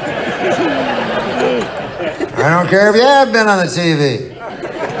that. I don't care if you have been on the TV.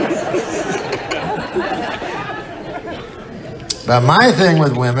 But my thing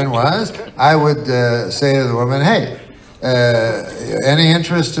with women was, I would say to the woman, hey, any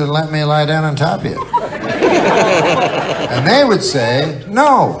interest in letting me lie down on top of you? And they would say,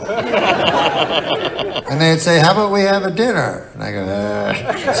 no. And they'd say, how about we have a dinner? And I go,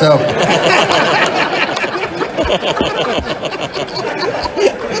 So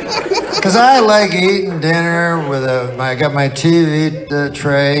Because I like eating dinner with I got my TV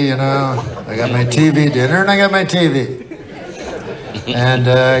tray, you know. I got my TV dinner and I got my TV. And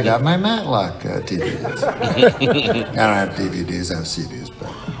I got my Matlock DVDs. I don't have DVDs, I have CDs,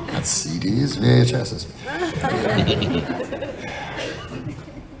 but not CDs, VHSs.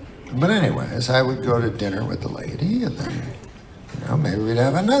 But anyways, I would go to dinner with the lady, and then, you know, maybe we'd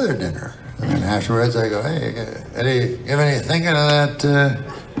have another dinner. And then afterwards I go, hey, Eddie, you have any thinking of that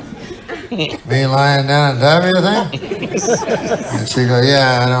me lying down on top of your thing? And she go,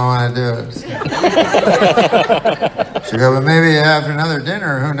 yeah, I don't want to do it. She go, but maybe after another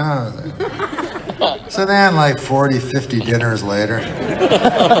dinner, who knows? So then, like 40, 50 dinners later,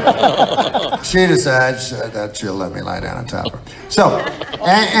 she decides that she'll let me lie down on top of her. So,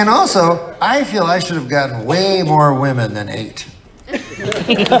 and also, I feel I should have gotten way more women than 8.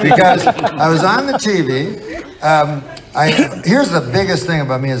 Because I was on the TV. Here's the biggest thing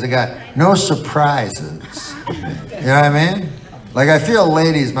about me as a guy: no surprises. You know what I mean? Like, I feel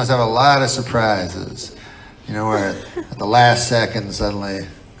ladies must have a lot of surprises. You know, where at the last second suddenly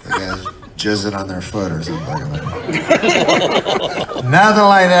the guy's jizzing on their foot or something like that. Nothing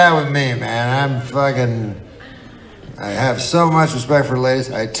like that with me, man. I have so much respect for ladies.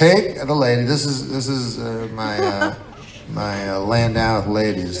 I take the lady. This is my laying down with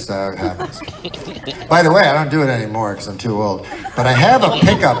ladies. That's how it happens. By the way, I don't do it anymore because I'm too old. But I have a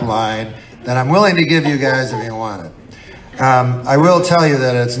pickup line that I'm willing to give you guys if you want it. I will tell you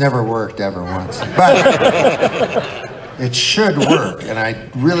that it's never worked ever once. But it should work, and I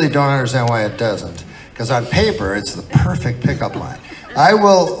really don't understand why it doesn't. Because on paper, it's the perfect pickup line. I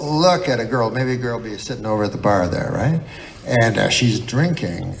will look at a girl, maybe a girl will be sitting over at the bar there, right? And she's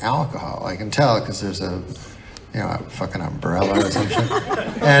drinking alcohol. I can tell because there's a fucking umbrella or some shit.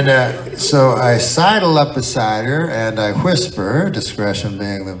 And so I sidle up beside her and I whisper, discretion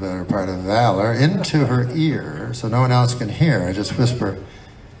being the better part of valor, into her ear so no one else can hear. I just whisper,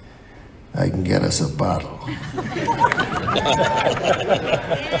 I can get us a bottle.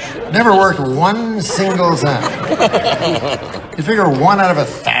 Never worked one single time. You figure 1 out of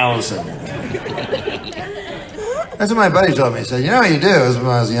 1,000. That's what my buddy told me. He said, you know what you do, is when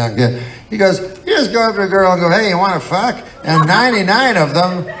I was a young kid. He goes, you just go up to a girl and go, hey, you want to fuck? And 99 of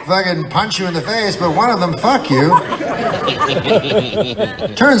them fucking punch you in the face, but 1 of them fuck you.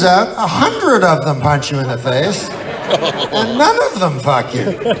 Turns out 100 of them punch you in the face, and none of them fuck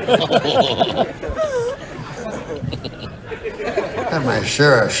you. Had my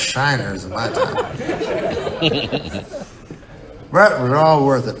share of shiners in my time. But we're all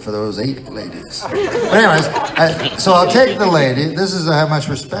worth it for those 8 ladies. But anyways, so I'll take the lady. This is how much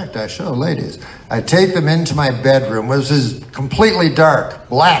respect I show ladies. I take them into my bedroom, which is completely dark,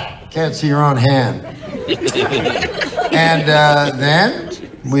 black, can't see your own hand. And then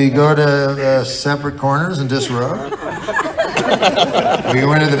we go to separate corners and disrobe. We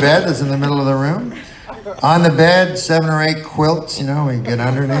go into the bed that's in the middle of the room. On the bed, 7 or 8 quilts, you know, we get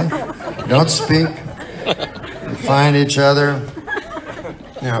underneath. Don't speak. We find each other.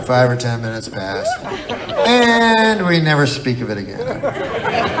 You know, 5 or 10 minutes pass, and we never speak of it again.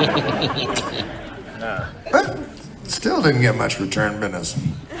 But still didn't get much return business.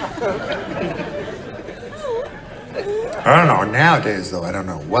 I don't know, nowadays though, I don't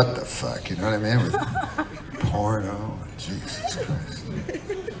know what the fuck, you know what I mean? With porno, Jesus Christ.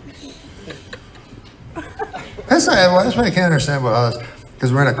 That's what I can't understand about all this,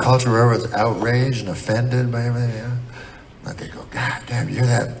 because we're in a culture where everyone's outraged and offended by everything, you know? Like they go, God damn, you're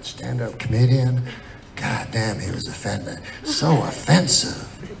that stand-up comedian? God damn, he was offended. So offensive.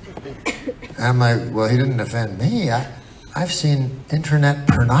 And I'm like, well, he didn't offend me. I've seen internet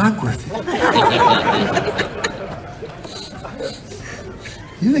pornography.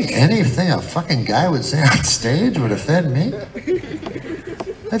 You think anything a fucking guy would say on stage would offend me?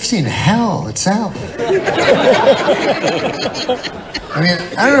 I've seen hell itself. I mean,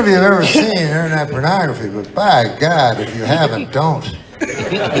 I don't know if you've ever seen internet pornography, but by God, if you haven't, don't.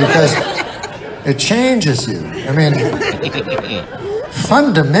 Because it changes you. I mean,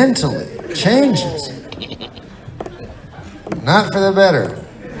 fundamentally changes you. Not for the better.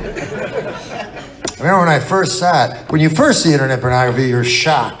 I remember when I first saw it, when you first see internet pornography, you're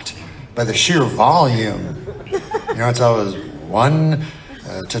shocked by the sheer volume. You know, it's always 1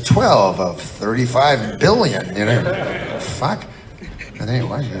 to 12 of 35 billion, you know. Fuck. And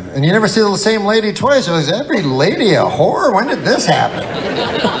anyway, and you never see the same lady twice. So is every lady a whore? When did this happen?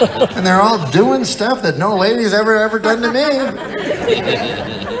 And they're all doing stuff that no lady's ever done to me. And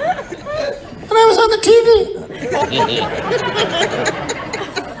I was on the TV.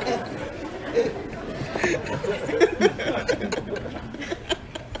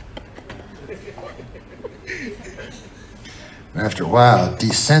 After a while, it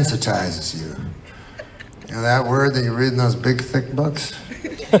desensitizes you. You know that word that you read in those big, thick books?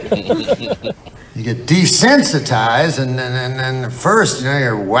 You get desensitized, and then first,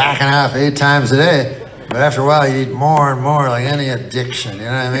 you're whacking off 8 times a day. But after a while, you eat more and more, like any addiction, you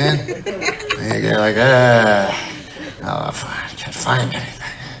know what I mean? And you get like, I can't find anything.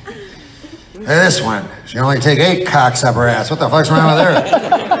 Hey, this one, she can only take 8 cocks up her ass. What the fuck's wrong with her?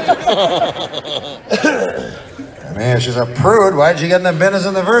 I mean, if she's a prude, why'd she get in the business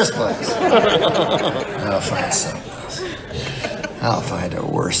in the first place? I'll find something else. I'll find a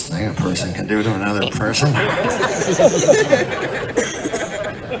worse thing a person can do to another person.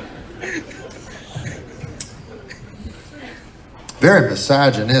 Very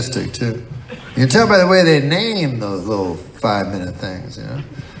misogynistic, too. You can tell by the way they name those little 5-minute things, you know?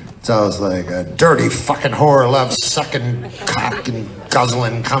 It's always like a dirty fucking whore loves sucking cock and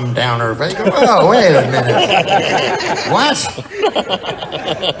guzzling cum down her face. Oh, wait a minute. What?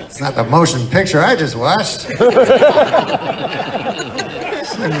 It's not the motion picture I just watched. This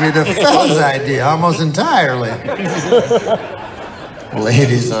would be the fella's idea almost entirely.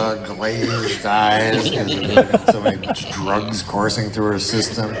 Ladies are glazed eyes because so many drugs coursing through her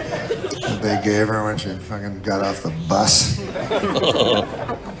system that they gave her when she fucking got off the bus.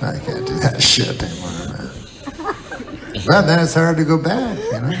 I can't do that shit anymore, man. But then it's hard to go back,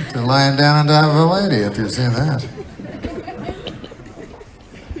 you know, to lying down on top of a lady if you've seen that.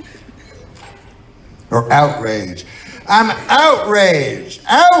 Or outrage. I'm outraged.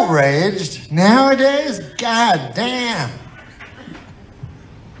 Outraged nowadays? God damn.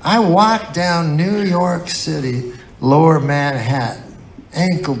 I walked down New York City, Lower Manhattan,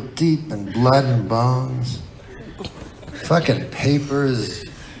 ankle deep in blood and bones. Fucking papers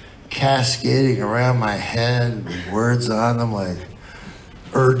cascading around my head with words on them like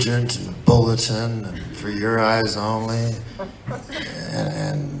urgent and bulletin and for your eyes only.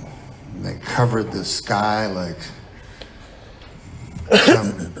 And they covered the sky like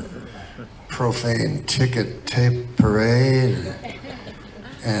some profane ticket tape parade.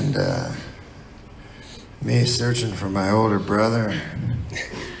 And me searching for my older brother.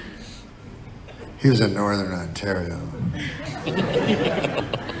 He was in Northern Ontario.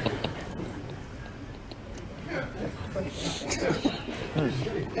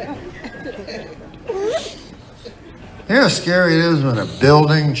 You know how scary it is when a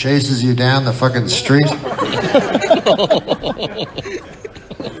building chases you down the fucking street?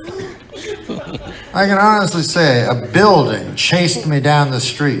 I can honestly say a building chased me down the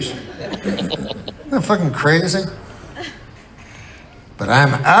street. Isn't that fucking crazy? But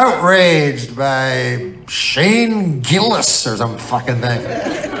I'm outraged by Shane Gillis or some fucking thing.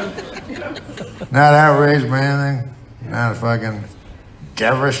 Not outraged by anything. Not fucking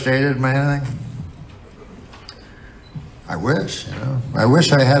devastated by anything. I wish, you know. I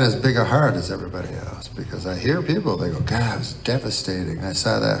wish I had as big a heart as everybody else, because I hear people, they go, God, it was devastating. I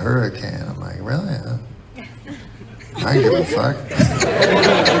saw that hurricane. I'm like, really? Huh? I don't give a fuck.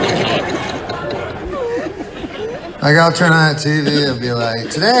 Like, I'll turn on the TV and be like,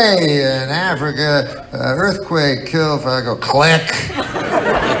 today in Africa, earthquake killed. I go, click.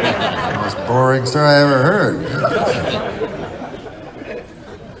 The most boring story I ever heard.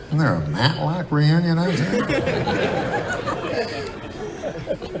 Isn't there a Matlock reunion out there?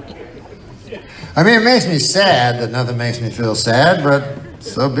 I mean, it makes me sad that nothing makes me feel sad, but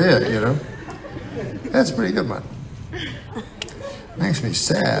so be it, you know? That's a pretty good one. Makes me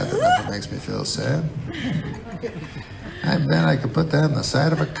sad that nothing makes me feel sad. I bet I could put that on the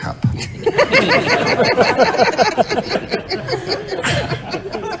side of a cup.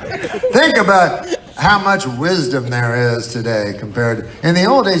 Think about how much wisdom there is today compared to... In the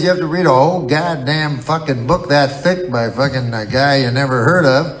old days, you have to read a whole goddamn fucking book that thick by fucking a guy you never heard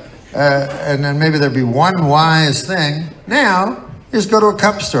of. And then maybe there'd be one wise thing. Now, you just go to a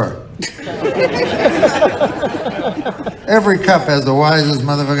cup store. Every cup has the wisest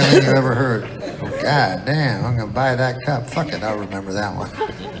motherfucking thing you ever heard. God damn, I'm gonna buy that cup. Fuck it, I'll remember that one.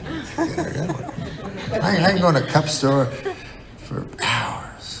 I can go in a cup store for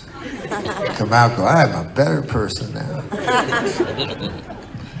hours. Come out, go, I'm a better person now.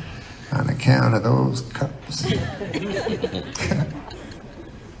 On account of those cups.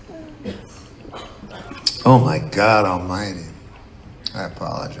 Oh my God almighty. I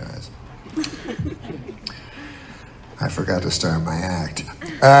apologize. I forgot to start my act.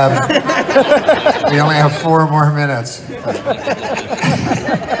 We only have 4 more minutes.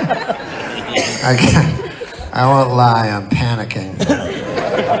 I won't lie, I'm panicking.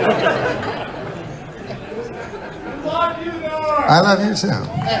 I love you too.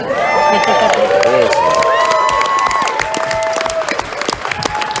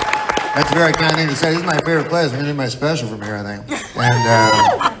 That's a very kind thing to say. This is my favorite place. I'm going to do my special from here, I think.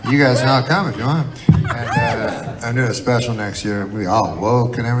 And you guys can all come if you want. And I'm doing a special next year. We'll be all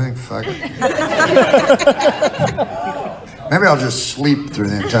woke and everything. Fuck it. Maybe I'll just sleep through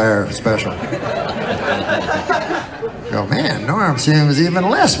the entire special. Go, man, Norm seems even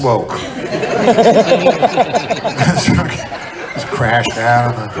less woke. Just crashed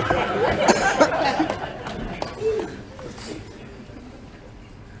out on the...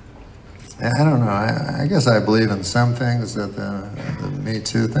 I don't know. I guess I believe in some things that the Me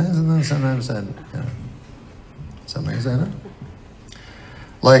Too things, and then sometimes some things I don't.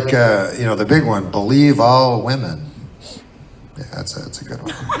 Like the big one, believe all women. Yeah, that's a good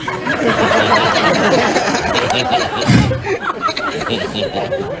one.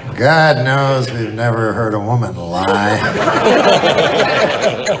 God knows we've never heard a woman lie.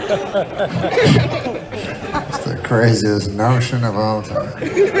 It's the craziest notion of all time.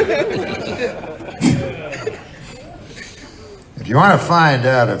 If you want to find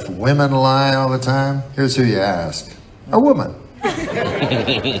out if women lie all the time, here's who you ask. A woman.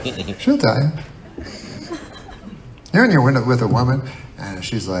 She'll tell you. You're in your window with a woman, and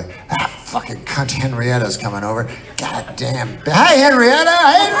she's like, fucking cunt Henrietta's coming over. God damn. Hi, Henrietta!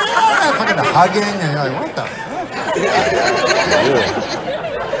 Hey, Henrietta! Fucking hugging, and you're like, what the fuck?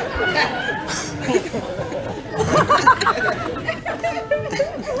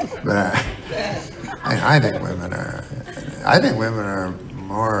 But I think women are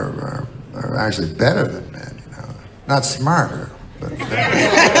more, are actually better than men, you know. Not smarter, but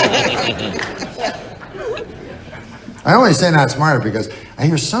I only say not smarter because I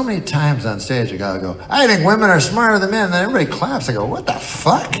hear so many times on stage a guy go, I think women are smarter than men, and then everybody claps. I go, what the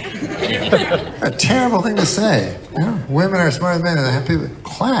fuck? A terrible thing to say. You know, women are smarter than men, and I have people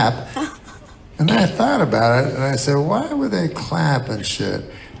clap. And then I thought about it, and I said, why would they clap and shit?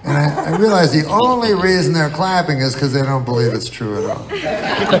 And I realized the only reason they're clapping is because they don't believe it's true at all.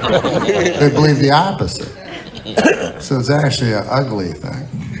 They believe the opposite. So it's actually an ugly thing.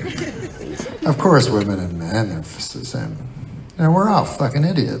 Of course, women and men are the same. You know, we're all fucking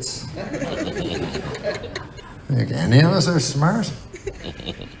idiots. Think any of us are smart?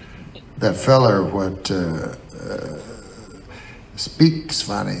 That fella speaks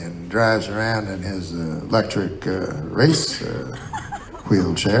funny and drives around in his electric race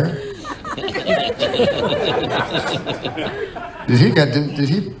wheelchair. Did he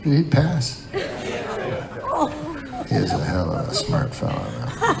pass? He is a hell of a smart fellow.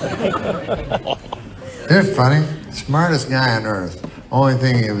 Isn't it funny? Smartest guy on earth. Only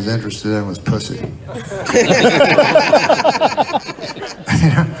thing he was interested in was pussy.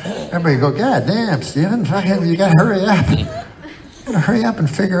 Everybody go, God damn, Steven, fucking, you gotta hurry up. You gotta hurry up and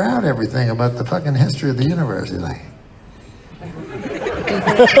figure out everything about the fucking history of the universe. You're like,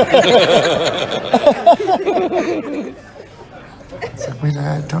 it's like, wait,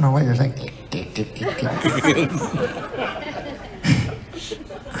 I don't know what you're thinking.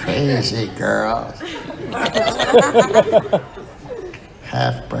 Crazy girls.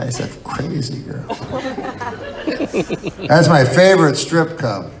 Half price of Crazy Girls. That's my favorite strip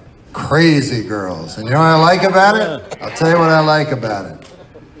club. Crazy Girls. And you know what I like about it? I'll tell you what I like about it.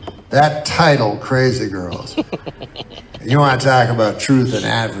 That title, Crazy Girls. You want to talk about truth in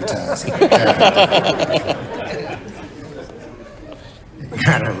advertising. You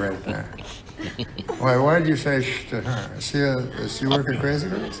got it right there. Why did you say to her? Does she work at Crazy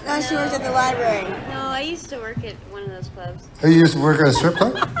Girls? No, she works at the library. No, I used to work at one of those clubs. Oh, you used to work at a strip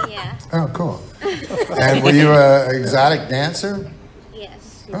club? Yeah. Oh, cool. And were you an exotic dancer?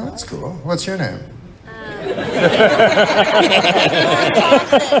 Yes. Oh, that's cool. What's your name? No,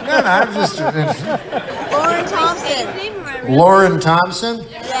 I'm just interested. Lauren Thompson. Lauren Thompson?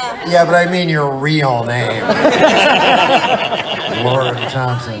 Yeah. Yeah, but I mean your real name. Lauren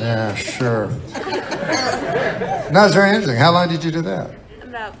Thompson, yeah, sure. No, it's very interesting. How long did you do that?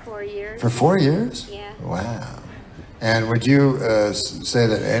 About 4 years. For 4 years? Yeah. Wow. And would you say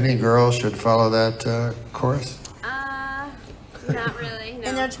that any girl should follow that course? Not really, no.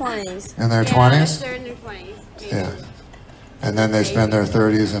 In their 20s. In their Yeah, 20s? they're in their 20s. Maybe. Yeah. And then they spend their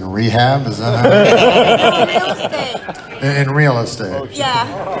 30s in rehab, is that how? Real estate. In real estate. Yeah.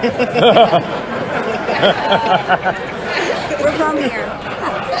 We're from here.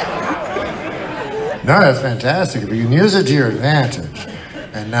 No, that's fantastic. If you can use it to your advantage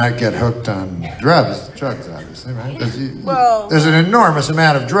and not get hooked on drugs obviously, right? There's an enormous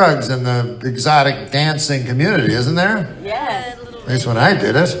amount of drugs in the exotic dancing community, isn't there? Yes. A little At least when I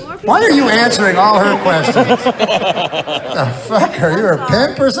did it. Why are you answering all her questions? The fuck? Are you a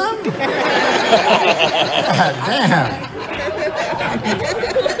pimp or something? God damn.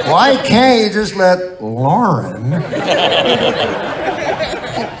 Why can't you just let Lauren?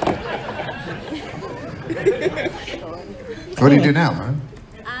 What do you do now, Lauren?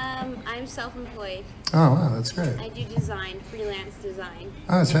 I'm self-employed. Oh, wow, that's great. I do design, freelance design.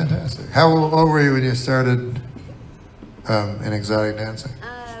 Oh, that's fantastic. How old were you when you started in exotic dancing?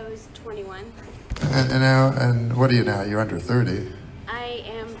 I was 21. And what are you now? You're under 30. I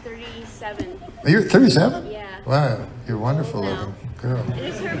am 37. You're 37? Yeah. Wow, you're wonderful looking girl. And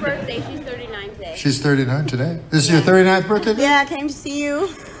it's her birthday. She's 39 today. She's 39 today? This is your 39th birthday today? Yeah, I came to see you.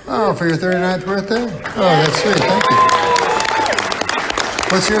 Oh, for your 39th birthday? Oh, that's sweet, thank you.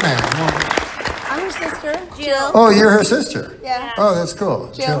 What's your name? I'm her sister, Jill. Oh, you're her sister? Yeah. Oh, that's cool.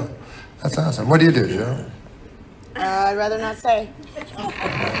 Jill. That's awesome. What do you do, Jill? I'd rather not say. I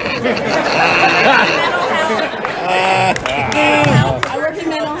work in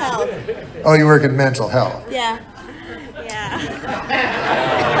mental health. Oh, you work in mental health. Yeah. Yeah.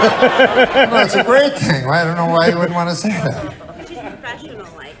 Well, it's a great thing. I don't know why you wouldn't want to say that. She's professional,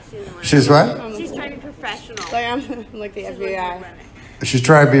 like. She's what? She's trying to be professional. Like I'm like the FBI. She's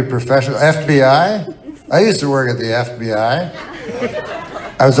trying to be professional. FBI? I used to work at the FBI.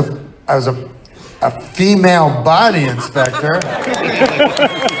 I was a female body inspector.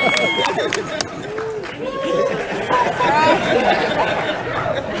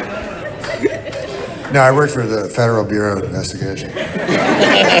 No, I worked for the Federal Bureau of Investigation.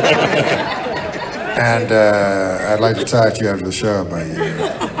 And I'd like to talk to you after the show about you.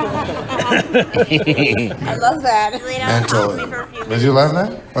 I love that. Lay down on top of me for a few Would minutes. you love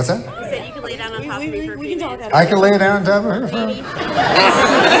that? What's that? You said you could lay down on top of me for a few minutes. I can lay down on top of her for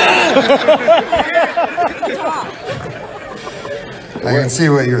I can see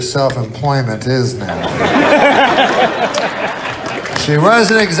what your self-employment is now. She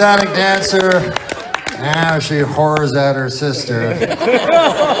was an exotic dancer. Now she whores out her sister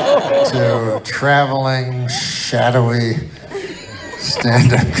to traveling, shadowy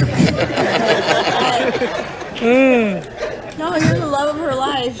stand-up comedian. No, you're the love of her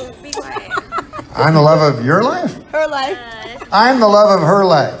life. Be quiet. I'm the love of your life? Her life. I'm the love of her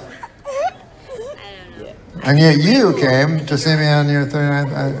life. I don't know. And yet you came to see me on your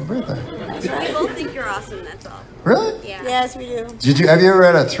 39th birthday. We both think you're awesome, that's all. Really? Yeah. Yes, we do. Have you ever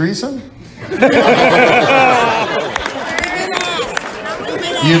had a threesome?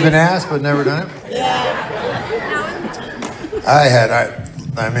 You've been asked but never done it? Yeah.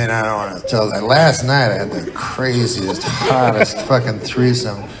 I mean, I don't want to tell that. Last night I had the craziest, hottest fucking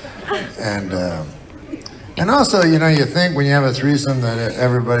threesome. And also, you know, you think when you have a threesome that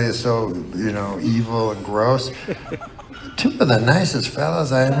everybody is so, you know, evil and gross. Two of the nicest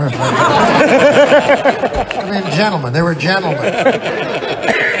fellas I ever found. I mean, gentlemen. They were gentlemen.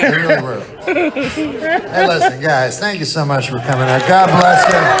 They really were. Hey, listen, guys, thank you so much for coming out. God bless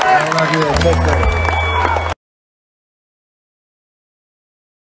you. I love you.